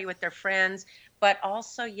want to party with their friends. But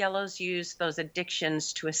also yellows use those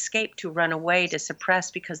addictions to escape, to run away, to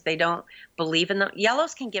suppress because they don't believe in them.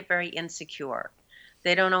 Yellows can get very insecure.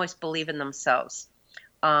 They don't always believe in themselves.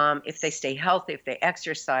 If they stay healthy, if they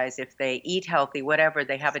exercise, if they eat healthy, whatever,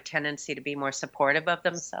 they have a tendency to be more supportive of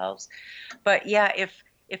themselves. But yeah,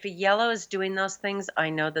 if a yellow is doing those things,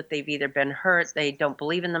 I know that they've either been hurt, they don't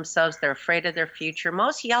believe in themselves, they're afraid of their future.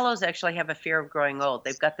 Most yellows actually have a fear of growing old.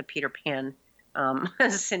 They've got the Peter Pan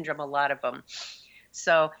syndrome, a lot of them.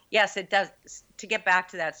 So yes, it does. To get back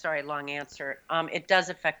to that, sorry, long answer, it does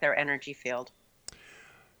affect their energy field.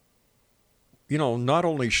 Not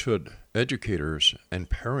only should educators and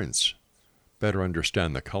parents better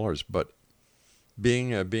understand the colors, but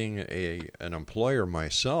being an employer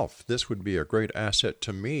myself, this would be a great asset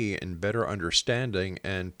to me in better understanding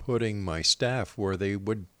and putting my staff where they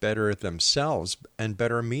would better themselves and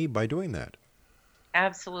better me by doing that.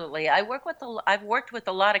 Absolutely. I've worked with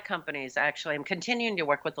a lot of companies, actually. I'm continuing to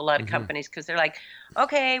work with a lot of companies because they're like,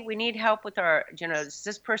 okay, we need help with our, does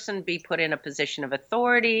this person be put in a position of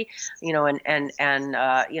authority, and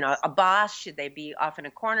a boss? Should they be off in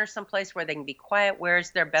a corner someplace where they can be quiet?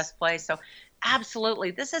 Where's their best place? So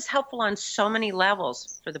absolutely. This is helpful on so many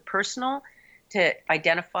levels for the personal to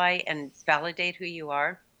identify and validate who you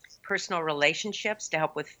are. Personal relationships to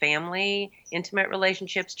help with family, intimate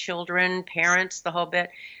relationships, children, parents, the whole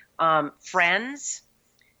bit, friends,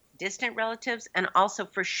 distant relatives, and also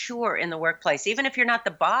for sure in the workplace. Even if you're not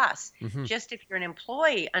the boss, just if you're an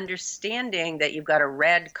employee, understanding that you've got a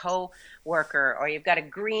red co-worker or you've got a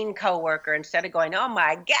green co-worker, instead of going, oh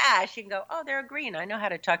my gosh, you can go, oh, they're green. I know how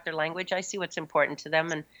to talk their language. I see what's important to them.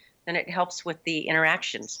 And then it helps with the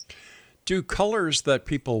interactions. Do colors that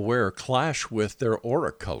people wear clash with their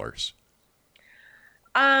aura colors?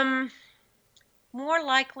 More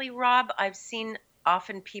likely, Rob, I've seen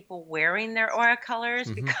often people wearing their aura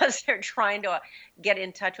colors because they're trying to get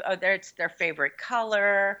in touch with, it's their favorite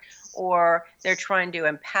color, or they're trying to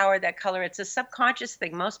empower that color. It's a subconscious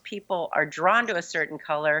thing. Most people are drawn to a certain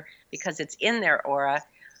color because it's in their aura.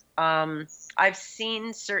 I've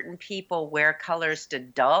seen certain people wear colors to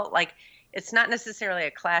dull, like, it's not necessarily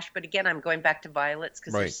a clash, but again, I'm going back to violets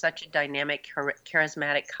because they're such a dynamic,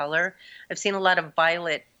 charismatic color. I've seen a lot of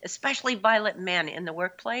violet, especially violet men in the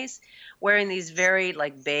workplace, wearing these very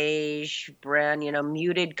like beige, brown,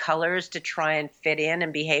 muted colors to try and fit in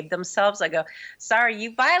and behave themselves. I go, sorry,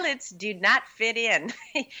 you violets do not fit in.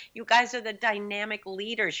 You guys are the dynamic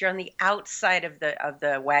leaders. You're on the outside of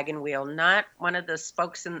the wagon wheel, not one of the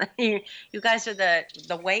spokes in the. You guys are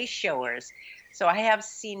the way showers. So I have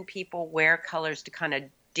seen people wear colors to kind of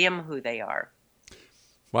dim who they are.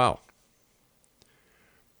 Wow.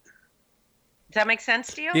 Does that make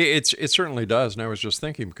sense to you? It certainly does. And I was just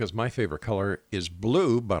thinking, because my favorite color is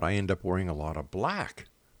blue, but I end up wearing a lot of black.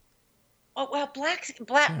 Oh, well, black.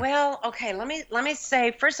 Well, okay. Let me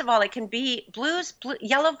say, first of all, it can be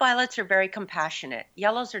yellow violets are very compassionate.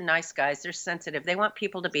 Yellows are nice guys. They're sensitive. They want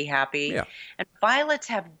people to be happy. Yeah. And violets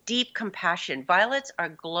have deep compassion. Violets are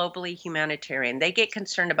globally humanitarian. They get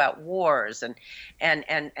concerned about wars and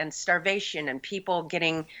starvation and people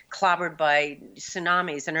getting clobbered by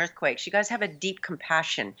tsunamis and earthquakes. You guys have a deep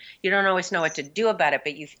compassion. You don't always know what to do about it,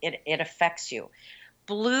 but it affects you.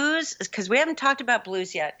 Blues, because we haven't talked about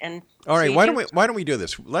blues yet. And all right, why don't we do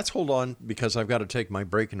this? Let's hold on, because I've got to take my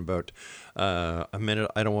break in about a minute.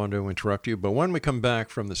 I don't want to interrupt you, but when we come back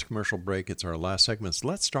from this commercial break, it's our last segment. So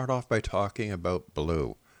let's start off by talking about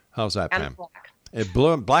blue. How's that, Pam? Black.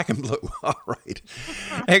 Black and blue. All right.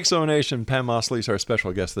 Exonation, Pam OSLIE is our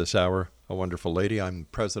special guest this hour. A wonderful lady. I'm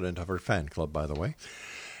president of her fan club, by the way.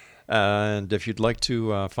 And if you'd like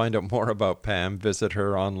to find out more about Pam, visit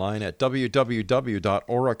her online at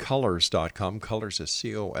www.auracolors.com. Colors is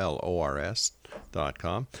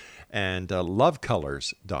COLORS.com. And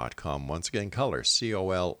lovecolors.com. Once again, colors,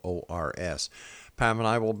 COLORS. Pam and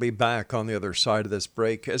I will be back on the other side of this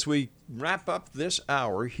break as we wrap up this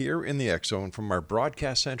hour here in the X Zone from our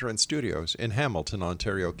broadcast center and studios in Hamilton,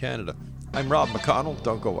 Ontario, Canada. I'm Rob McConnell.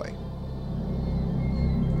 Don't go away.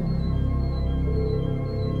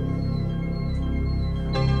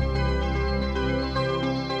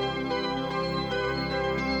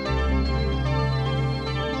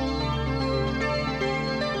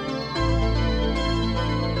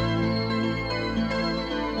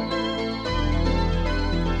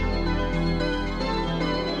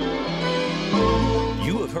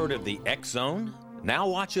 Of the X Zone? Now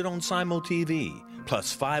watch it on SimulTV,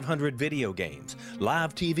 plus 500 video games,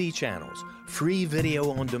 live TV channels, free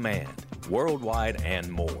video on demand, worldwide,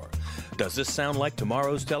 and more. Does this sound like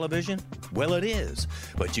tomorrow's television? Well, it is,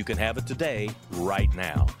 but you can have it today, right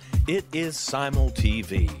now. It is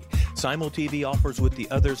SimulTV. SimulTV offers what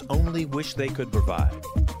the others only wish they could provide.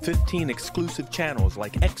 15 exclusive channels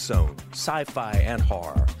like X Zone, sci-fi, and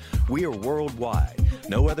horror. We are worldwide.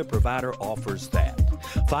 No other provider offers that.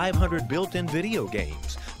 500 built-in video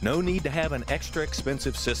games. No need to have an extra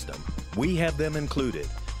expensive system. We have them included.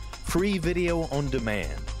 Free video on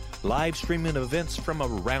demand. Live streaming events from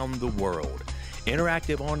around the world.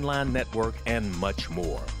 Interactive online network, and much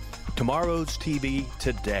more. Tomorrow's TV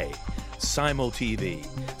today.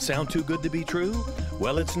 SimulTV. Sound too good to be true?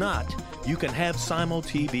 Well, it's not. You can have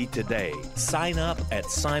SimulTV today. Sign up at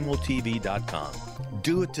simultv.com.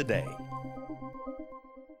 Do it today.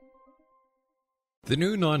 The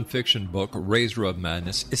new nonfiction book, Razor of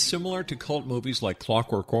Madness, is similar to cult movies like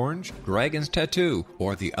Clockwork Orange, Dragon's Tattoo,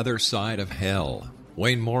 or The Other Side of Hell.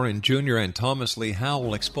 Wayne Morin Jr. and Thomas Lee Howe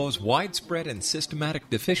will expose widespread and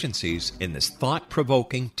systematic deficiencies in this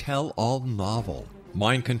thought-provoking tell-all novel.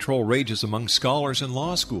 Mind control rages among scholars in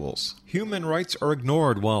law schools. Human rights are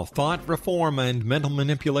ignored while thought reform and mental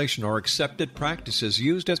manipulation are accepted practices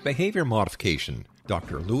used as behavior modification.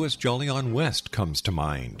 Dr. Louis Jolyon West comes to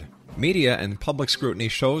mind. Media and public scrutiny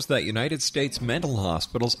shows that United States mental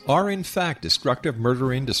hospitals are in fact destructive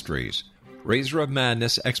murder industries. Razor of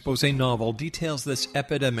Madness expose novel details this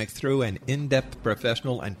epidemic through an in-depth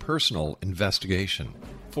professional and personal investigation.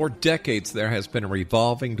 For decades, there has been a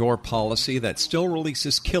revolving door policy that still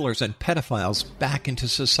releases killers and pedophiles back into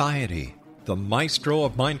society. The maestro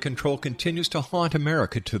of mind control continues to haunt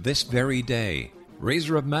America to this very day.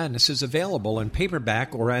 Razor of Madness is available in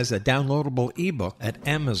paperback or as a downloadable ebook at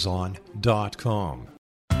Amazon.com.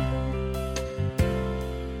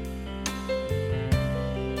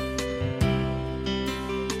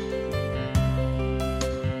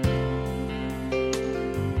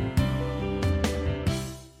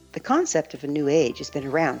 The concept of a new age has been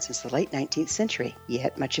around since the late 19th century,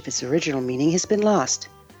 yet much of its original meaning has been lost.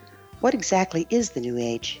 What exactly is the new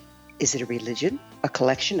age? Is it a religion, a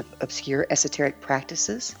collection of obscure esoteric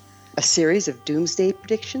practices, a series of doomsday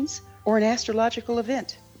predictions, or an astrological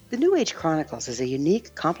event? The New Age Chronicles is a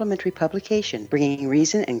unique, complementary publication bringing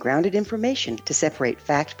reason and grounded information to separate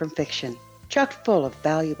fact from fiction. Chock full of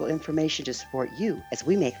valuable information to support you as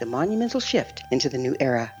we make the monumental shift into the new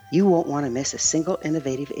era. You won't want to miss a single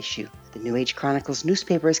innovative issue. The New Age Chronicles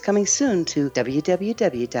newspaper is coming soon to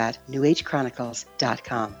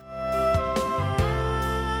www.newagechronicles.com.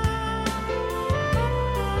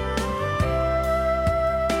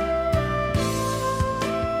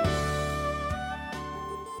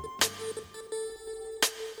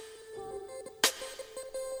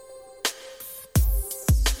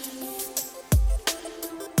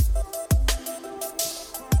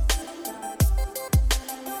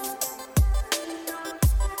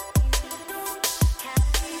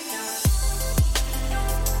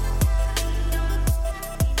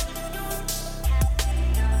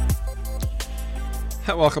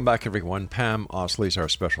 Welcome back, everyone. Pam OSLIE is our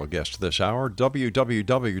special guest this hour.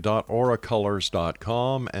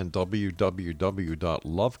 www.auracolors.com and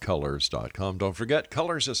www.lovecolors.com. Don't forget,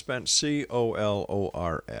 colors is spelled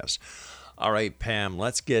C-O-L-O-R-S. All right, Pam,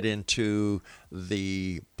 let's get into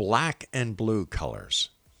the black and blue colors.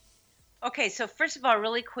 Okay, so first of all,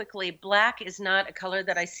 really quickly, black is not a color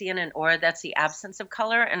that I see in an aura. That's the absence of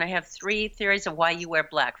color. And I have 3 theories of why you wear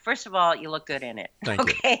black. First of all, you look good in it. Thank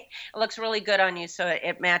you. It looks really good on you. So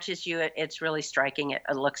it matches you. It's really striking.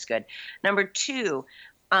 It looks good. Number 2,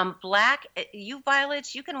 black, you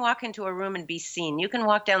violets, you can walk into a room and be seen. You can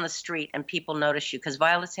walk down the street and people notice you because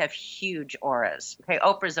violets have huge auras. Okay,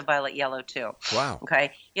 Oprah's a violet yellow too. Wow.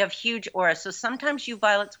 Okay, you have huge auras. So sometimes you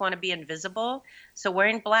violets want to be invisible. So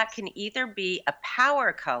wearing black can either be a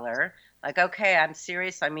power color, like, okay, I'm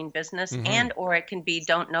serious, I mean business, and or it can be,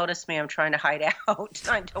 don't notice me, I'm trying to hide out.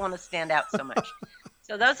 I don't want to stand out so much.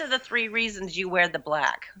 So those are the 3 reasons you wear the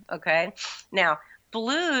black. Okay, now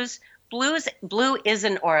blue is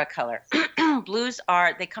an aura color. Blues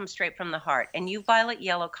they come straight from the heart. And you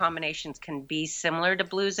violet-yellow combinations can be similar to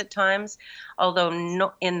blues at times.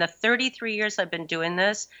 Although in the 33 years I've been doing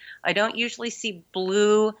this, I don't usually see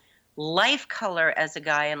blue life color as a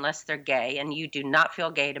guy unless they're gay. And you do not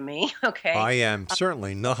feel gay to me, okay? I am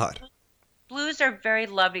certainly not. Blues are very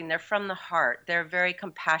loving. They're from the heart. They're very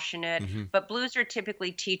compassionate. But blues are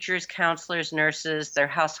typically teachers, counselors, nurses. They're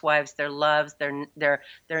housewives. They're loves. They're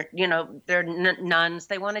nuns.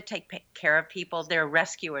 They want to take care of people. They're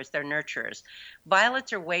rescuers. They're nurturers.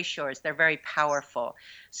 Violets are way-showers. They're very powerful.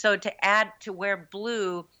 So to wear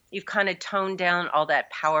blue, you've kind of toned down all that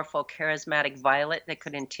powerful, charismatic violet that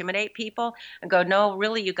could intimidate people and go, no,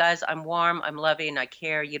 really, you guys, I'm warm, I'm loving, I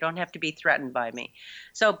care. You don't have to be threatened by me.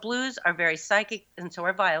 So blues are very psychic, and so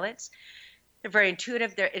are violets. They're very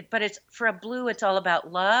intuitive. But it's for a blue, it's all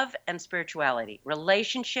about love and spirituality.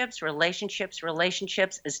 Relationships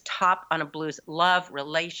is top on a blues. Love,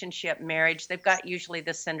 relationship, marriage. They've got usually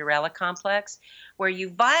the Cinderella complex. Where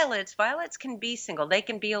you violets can be single. They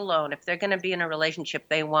can be alone. If they're going to be in a relationship,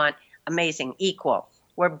 they want amazing, equal.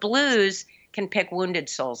 Where blues can pick wounded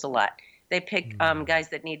souls a lot. They pick guys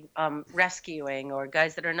that need rescuing or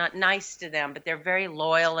guys that are not nice to them, but they're very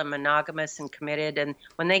loyal and monogamous and committed. And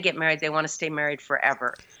when they get married, they want to stay married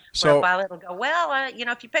forever. So Violet will go, well,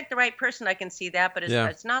 if you pick the right person, I can see that, but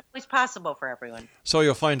it's not always possible for everyone. So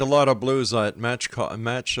you'll find a lot of blues at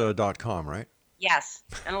Match.com, right? Yes,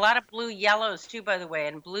 and a lot of blue yellows too, by the way.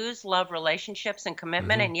 And blues love relationships and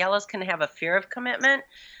commitment, and yellows can have a fear of commitment.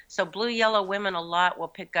 So blue yellow women a lot will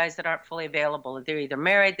pick guys that aren't fully available. They're either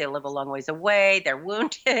married, they live a long ways away, they're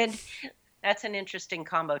wounded. That's an interesting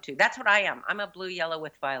combo too. That's what I am. I'm a blue yellow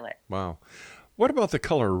with violet. Wow. What about the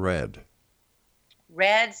color red?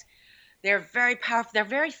 Reds, they're very powerful. They're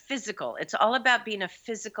very physical. It's all about being a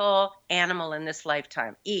physical animal in this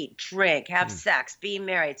lifetime. Eat, drink, have sex, be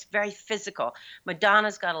married. It's very physical.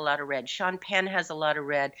 Madonna's got a lot of red. Sean Penn has a lot of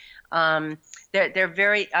red. They're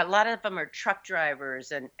very, a lot of them are truck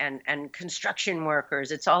drivers and construction workers.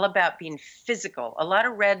 It's all about being physical. A lot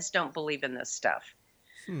of reds don't believe in this stuff.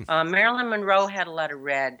 Marilyn Monroe had a lot of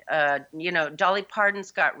red. Dolly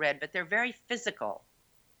Parton's got red, but they're very physical.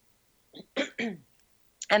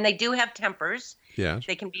 And they do have tempers. Yes.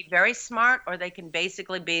 They can be very smart, or they can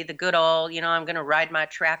basically be the good old, I'm going to ride my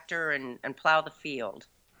tractor and plow the field.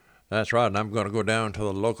 That's right. And I'm going to go down to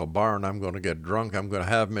the local bar and I'm going to get drunk. I'm going to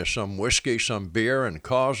have me some whiskey, some beer, and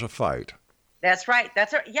cause a fight. That's right.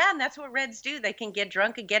 And that's what reds do. They can get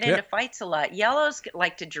drunk and get into fights a lot. Yellows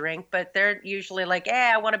like to drink, but they're usually like,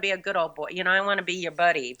 I want to be a good old boy. I want to be your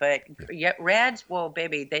buddy. But reds, whoa,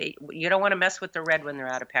 baby, you don't want to mess with the red when they're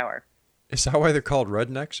out of power. Is that why they're called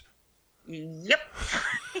rednecks? Yep.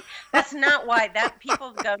 That's not why. That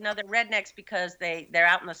people go, no, they're rednecks because they're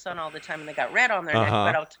out in the sun all the time and they got red on their neck.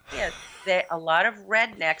 But I'll tell you, a lot of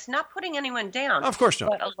rednecks, not putting anyone down. Of course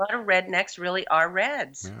not. But a lot of rednecks really are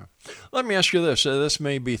reds. Yeah. Let me ask you this. This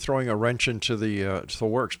may be throwing a wrench into the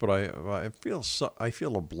works, but I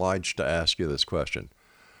feel obliged to ask you this question.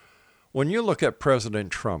 When you look at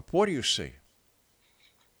President Trump, what do you see?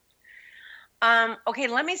 Okay,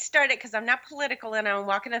 let me start it because I'm not political and I'm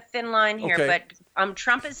walking a thin line here, but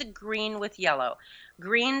Trump is a green with yellow.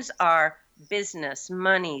 Greens are business,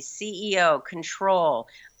 money, CEO, control,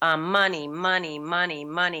 money. In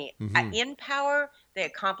power, they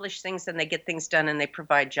accomplish things and they get things done and they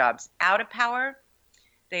provide jobs. Out of power,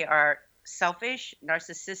 they are selfish,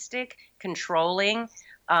 narcissistic, controlling.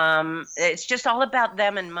 It's just all about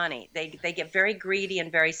them and money. They get very greedy and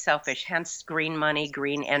very selfish, hence green money,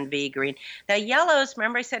 green envy, green. Now, yellows,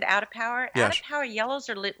 remember I said out of power? Yes. Out of power, yellows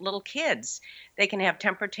are little kids. They can have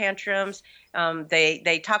temper tantrums.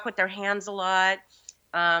 They talk with their hands a lot.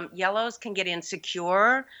 Yellows can get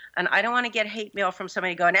insecure, and I don't want to get hate mail from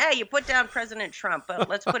somebody going, hey, you put down President Trump, but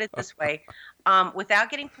let's put it this way. Without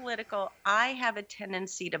getting political, I have a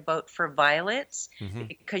tendency to vote for violets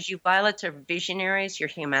because you violets are visionaries, you're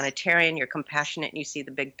humanitarian, you're compassionate, and you see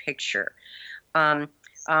the big picture.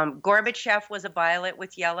 Gorbachev was a violet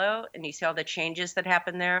with yellow, and you see all the changes that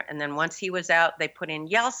happened there, and then once he was out, they put in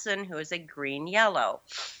Yeltsin, who is a green-yellow.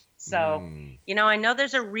 So, I know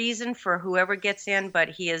there's a reason for whoever gets in, but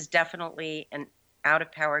he is definitely an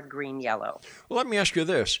out-of-power green-yellow. Well, let me ask you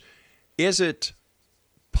this. Is it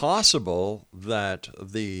possible that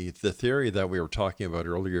the theory that we were talking about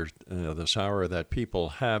earlier this hour, that people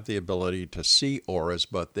have the ability to see auras,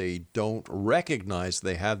 but they don't recognize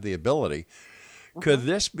they have the ability, could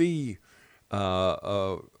this be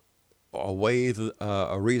a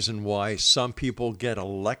reason why some people get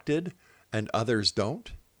elected and others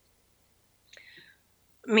don't?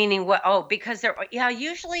 Meaning what? Oh, because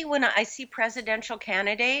usually when I see presidential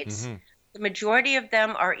candidates, the majority of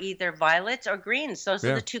them are either violets or greens. Those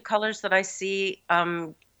are the two colors that I see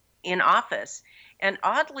in office. And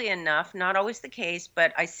oddly enough, not always the case,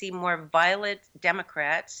 but I see more violet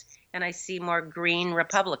Democrats and I see more green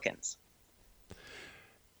Republicans.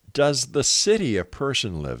 Does the city a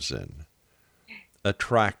person lives in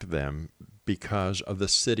attract them because of the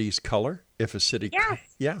city's color? If a city...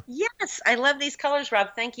 Yes, I love these colors,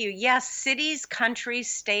 Rob. Thank you. Yes, cities, countries,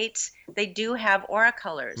 states, they do have aura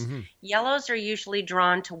colors. Yellows are usually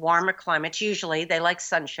drawn to warmer climates. Usually, they like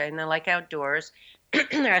sunshine. They like outdoors.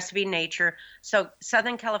 There has to be nature. So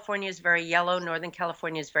Southern California is very yellow. Northern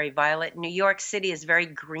California is very violet. New York City is very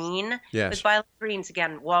green. Yes. With violet greens,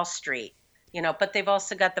 again, Wall Street. But they've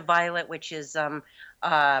also got the violet, which is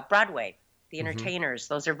Broadway. The entertainers,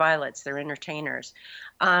 those are violets. They're entertainers.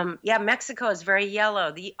 Mexico is very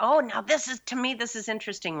yellow. Now this is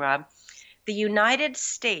interesting, Rob. The United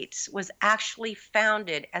States was actually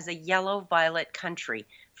founded as a yellow-violet country.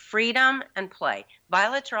 Freedom and play.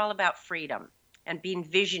 Violets are all about freedom and being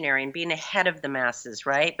visionary and being ahead of the masses,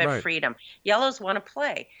 right? But freedom. Yellows want to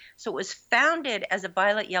play. So it was founded as a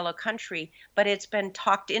violet-yellow country, but it's been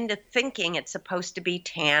talked into thinking it's supposed to be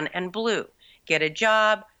tan and blue. Get a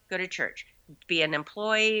job, go to church. Be an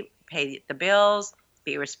employee, pay the bills,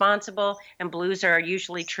 be responsible, and blues are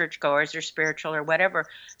usually churchgoers or spiritual or whatever.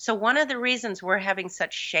 So one of the reasons we're having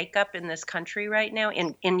such shakeup in this country right now,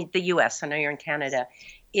 in the U.S., I know you're in Canada,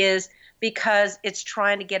 is because it's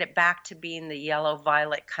trying to get it back to being the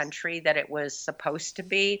yellow-violet country that it was supposed to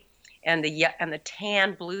be, and the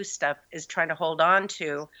tan blue stuff is trying to hold on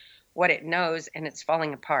to what it knows, and it's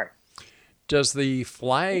falling apart. Does the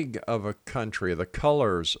flag of a country, the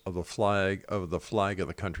colors of the flag of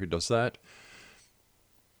the country, does that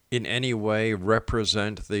in any way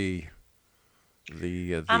represent the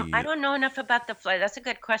I don't know enough about the flag. That's a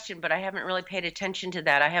good question, but I haven't really paid attention to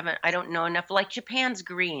that. I don't know enough. Like Japan's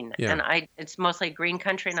green, and it's mostly a green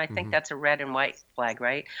country, and I think that's a red and white flag,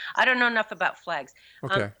 right? I don't know enough about flags.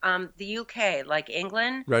 Okay. The UK, like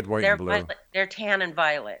England, red, white, and blue. Violet, they're tan and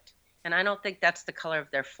violet, and I don't think that's the color of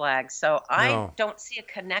their flag. So I don't see a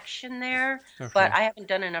connection there, but I haven't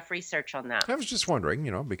done enough research on that. I was just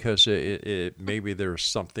wondering, because it maybe there's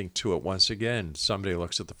something to it. Once again, somebody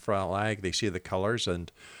looks at the flag, they see the colors,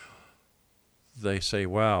 and they say,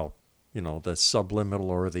 "Wow, the subliminal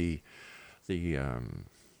or the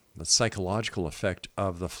psychological effect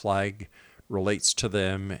of the flag relates to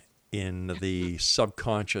them in the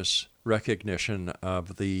subconscious recognition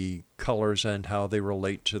of the colors and how they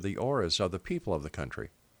relate to the auras of the people of the country."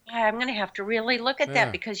 I'm going to have to really look at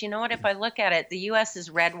that, because you know what? If I look at it, the U.S. is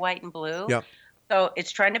red, white, and blue. Yep. So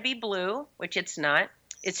it's trying to be blue, which it's not.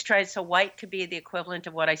 So white could be the equivalent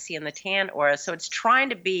of what I see in the tan aura. So it's trying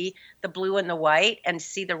to be the blue and the white, and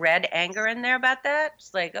see the red anger in there about that.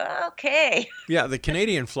 It's like, okay. Yeah, the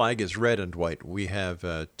Canadian flag is red and white. We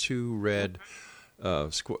have two red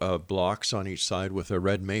blocks on each side with a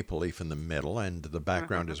red maple leaf in the middle, and the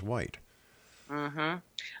background is white.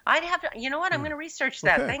 I'd have to, you know what? I'm going to research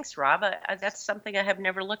that. Okay. Thanks, Rob. That's something I have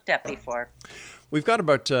never looked at before. We've got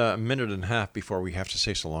about a minute and a half before we have to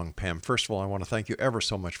say so long, Pam. First of all, I want to thank you ever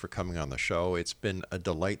so much for coming on the show. It's been a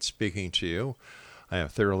delight speaking to you. I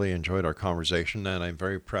have thoroughly enjoyed our conversation, and I'm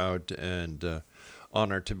very proud and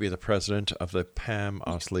honored to be the president of the PAM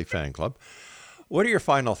OSLIE fan club. What are your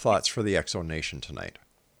final thoughts for the X Zone Nation tonight?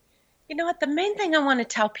 You know what? The main thing I want to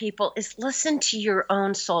tell people is listen to your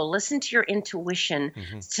own soul, listen to your intuition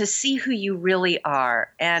to see who you really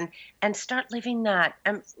are, and start living that,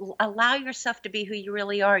 and allow yourself to be who you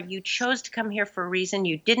really are. You chose to come here for a reason.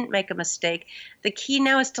 You didn't make a mistake. The key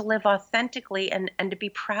now is to live authentically and to be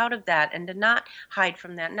proud of that, and to not hide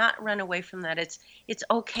from that, not run away from that. It's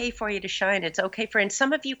okay for you to shine. It's okay and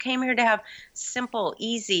some of you came here to have simple,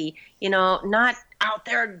 easy, not out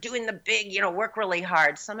there doing the big, work really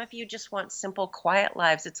hard. Some of you just want simple, quiet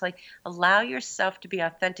lives. It's like, allow yourself to be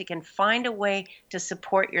authentic and find a way to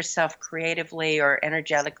support yourself creatively or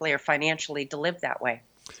energetically or financially to live that way.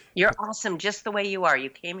 You're awesome just the way you are.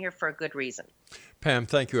 You came here for a good reason. Pam,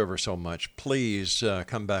 thank you ever so much. Please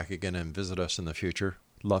come back again and visit us in the future.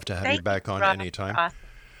 Love to have you back on anytime. Awesome.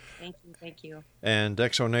 Thank you. And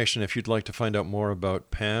X Zone Nation, if you'd like to find out more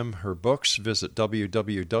about Pam, her books, visit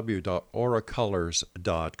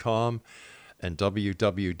www.auracolors.com and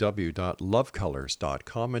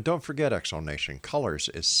www.lovecolors.com. And don't forget, X Zone Nation, colors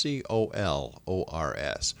is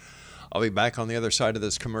COLORS. I'll be back on the other side of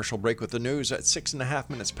this commercial break with the news at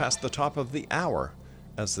 6.5 minutes past the top of the hour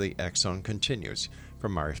as the X Zone continues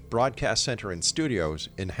from our broadcast center and studios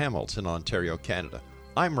in Hamilton, Ontario, Canada.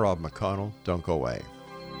 I'm Rob McConnell. Don't go away.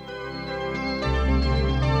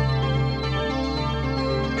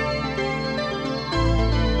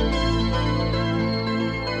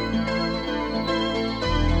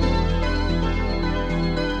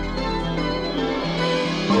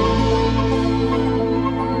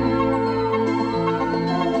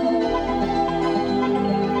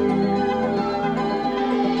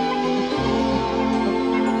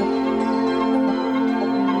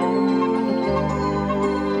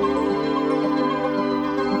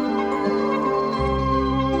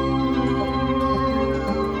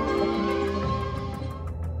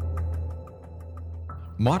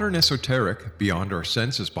 Modern Esoteric, Beyond Our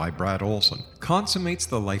Senses by Brad Olson, consummates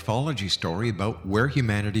the lifology story about where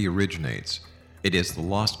humanity originates. It is the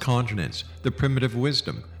lost continents, the primitive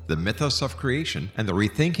wisdom, the mythos of creation, and the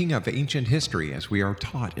rethinking of ancient history as we are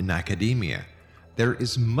taught in academia. There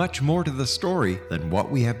is much more to the story than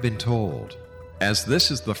what we have been told. As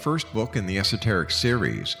this is the first book in the Esoteric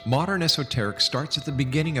series, Modern Esoteric starts at the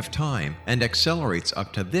beginning of time and accelerates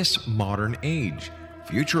up to this modern age.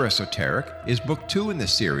 Future Esoteric is book 2 in the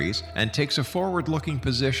series and takes a forward-looking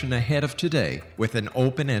position ahead of today with an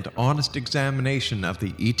open and honest examination of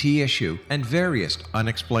the ET issue and various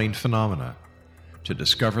unexplained phenomena. To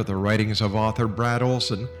discover the writings of author Brad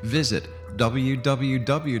Olson, visit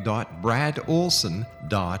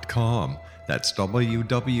www.bradolson.com. That's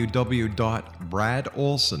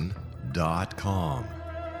www.bradolson.com.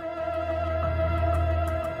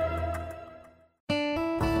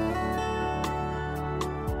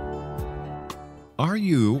 Are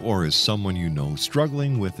you or is someone you know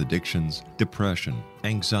struggling with addictions, depression,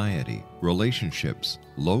 anxiety, relationships,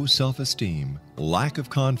 low self-esteem, lack of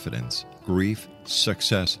confidence, grief,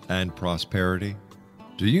 success, and prosperity?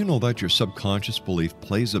 Do you know that your subconscious belief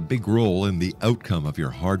plays a big role in the outcome of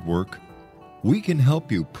your hard work? We can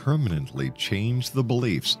help you permanently change the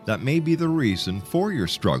beliefs that may be the reason for your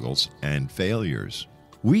struggles and failures.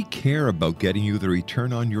 We care about getting you the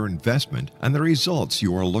return on your investment and the results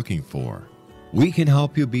you are looking for. We can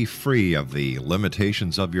help you be free of the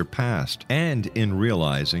limitations of your past and in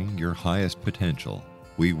realizing your highest potential.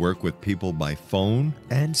 We work with people by phone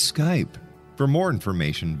and Skype. For more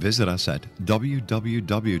information, visit us at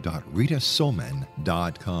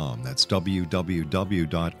www.ritasoman.com. That's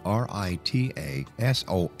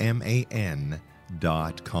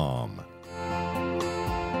www.ritasoman.com.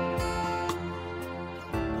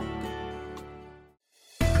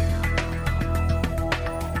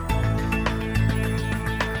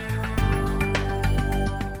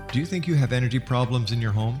 Do you think you have energy problems in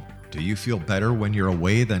your home? Do you feel better when you're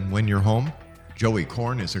away than when you're home? Joey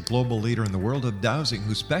Korn is a global leader in the world of dowsing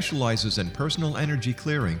who specializes in personal energy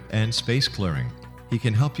clearing and space clearing. He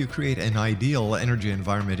can help you create an ideal energy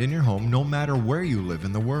environment in your home no matter where you live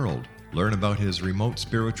in the world. Learn about his remote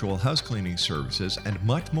spiritual house cleaning services and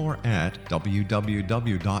much more at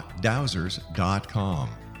www.dowsers.com.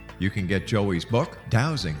 You can get Joey's book,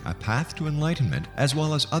 Dowsing, A Path to Enlightenment, as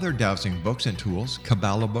well as other dowsing books and tools,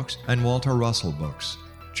 Kabbalah books, and Walter Russell books.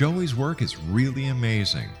 Joey's work is really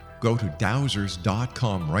amazing. Go to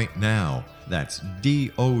dowsers.com right now. That's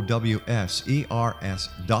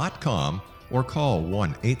DOWSERS.com or call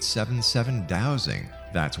 1-877-DOWSING.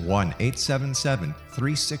 That's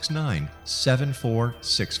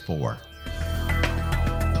 1-877-369-7464.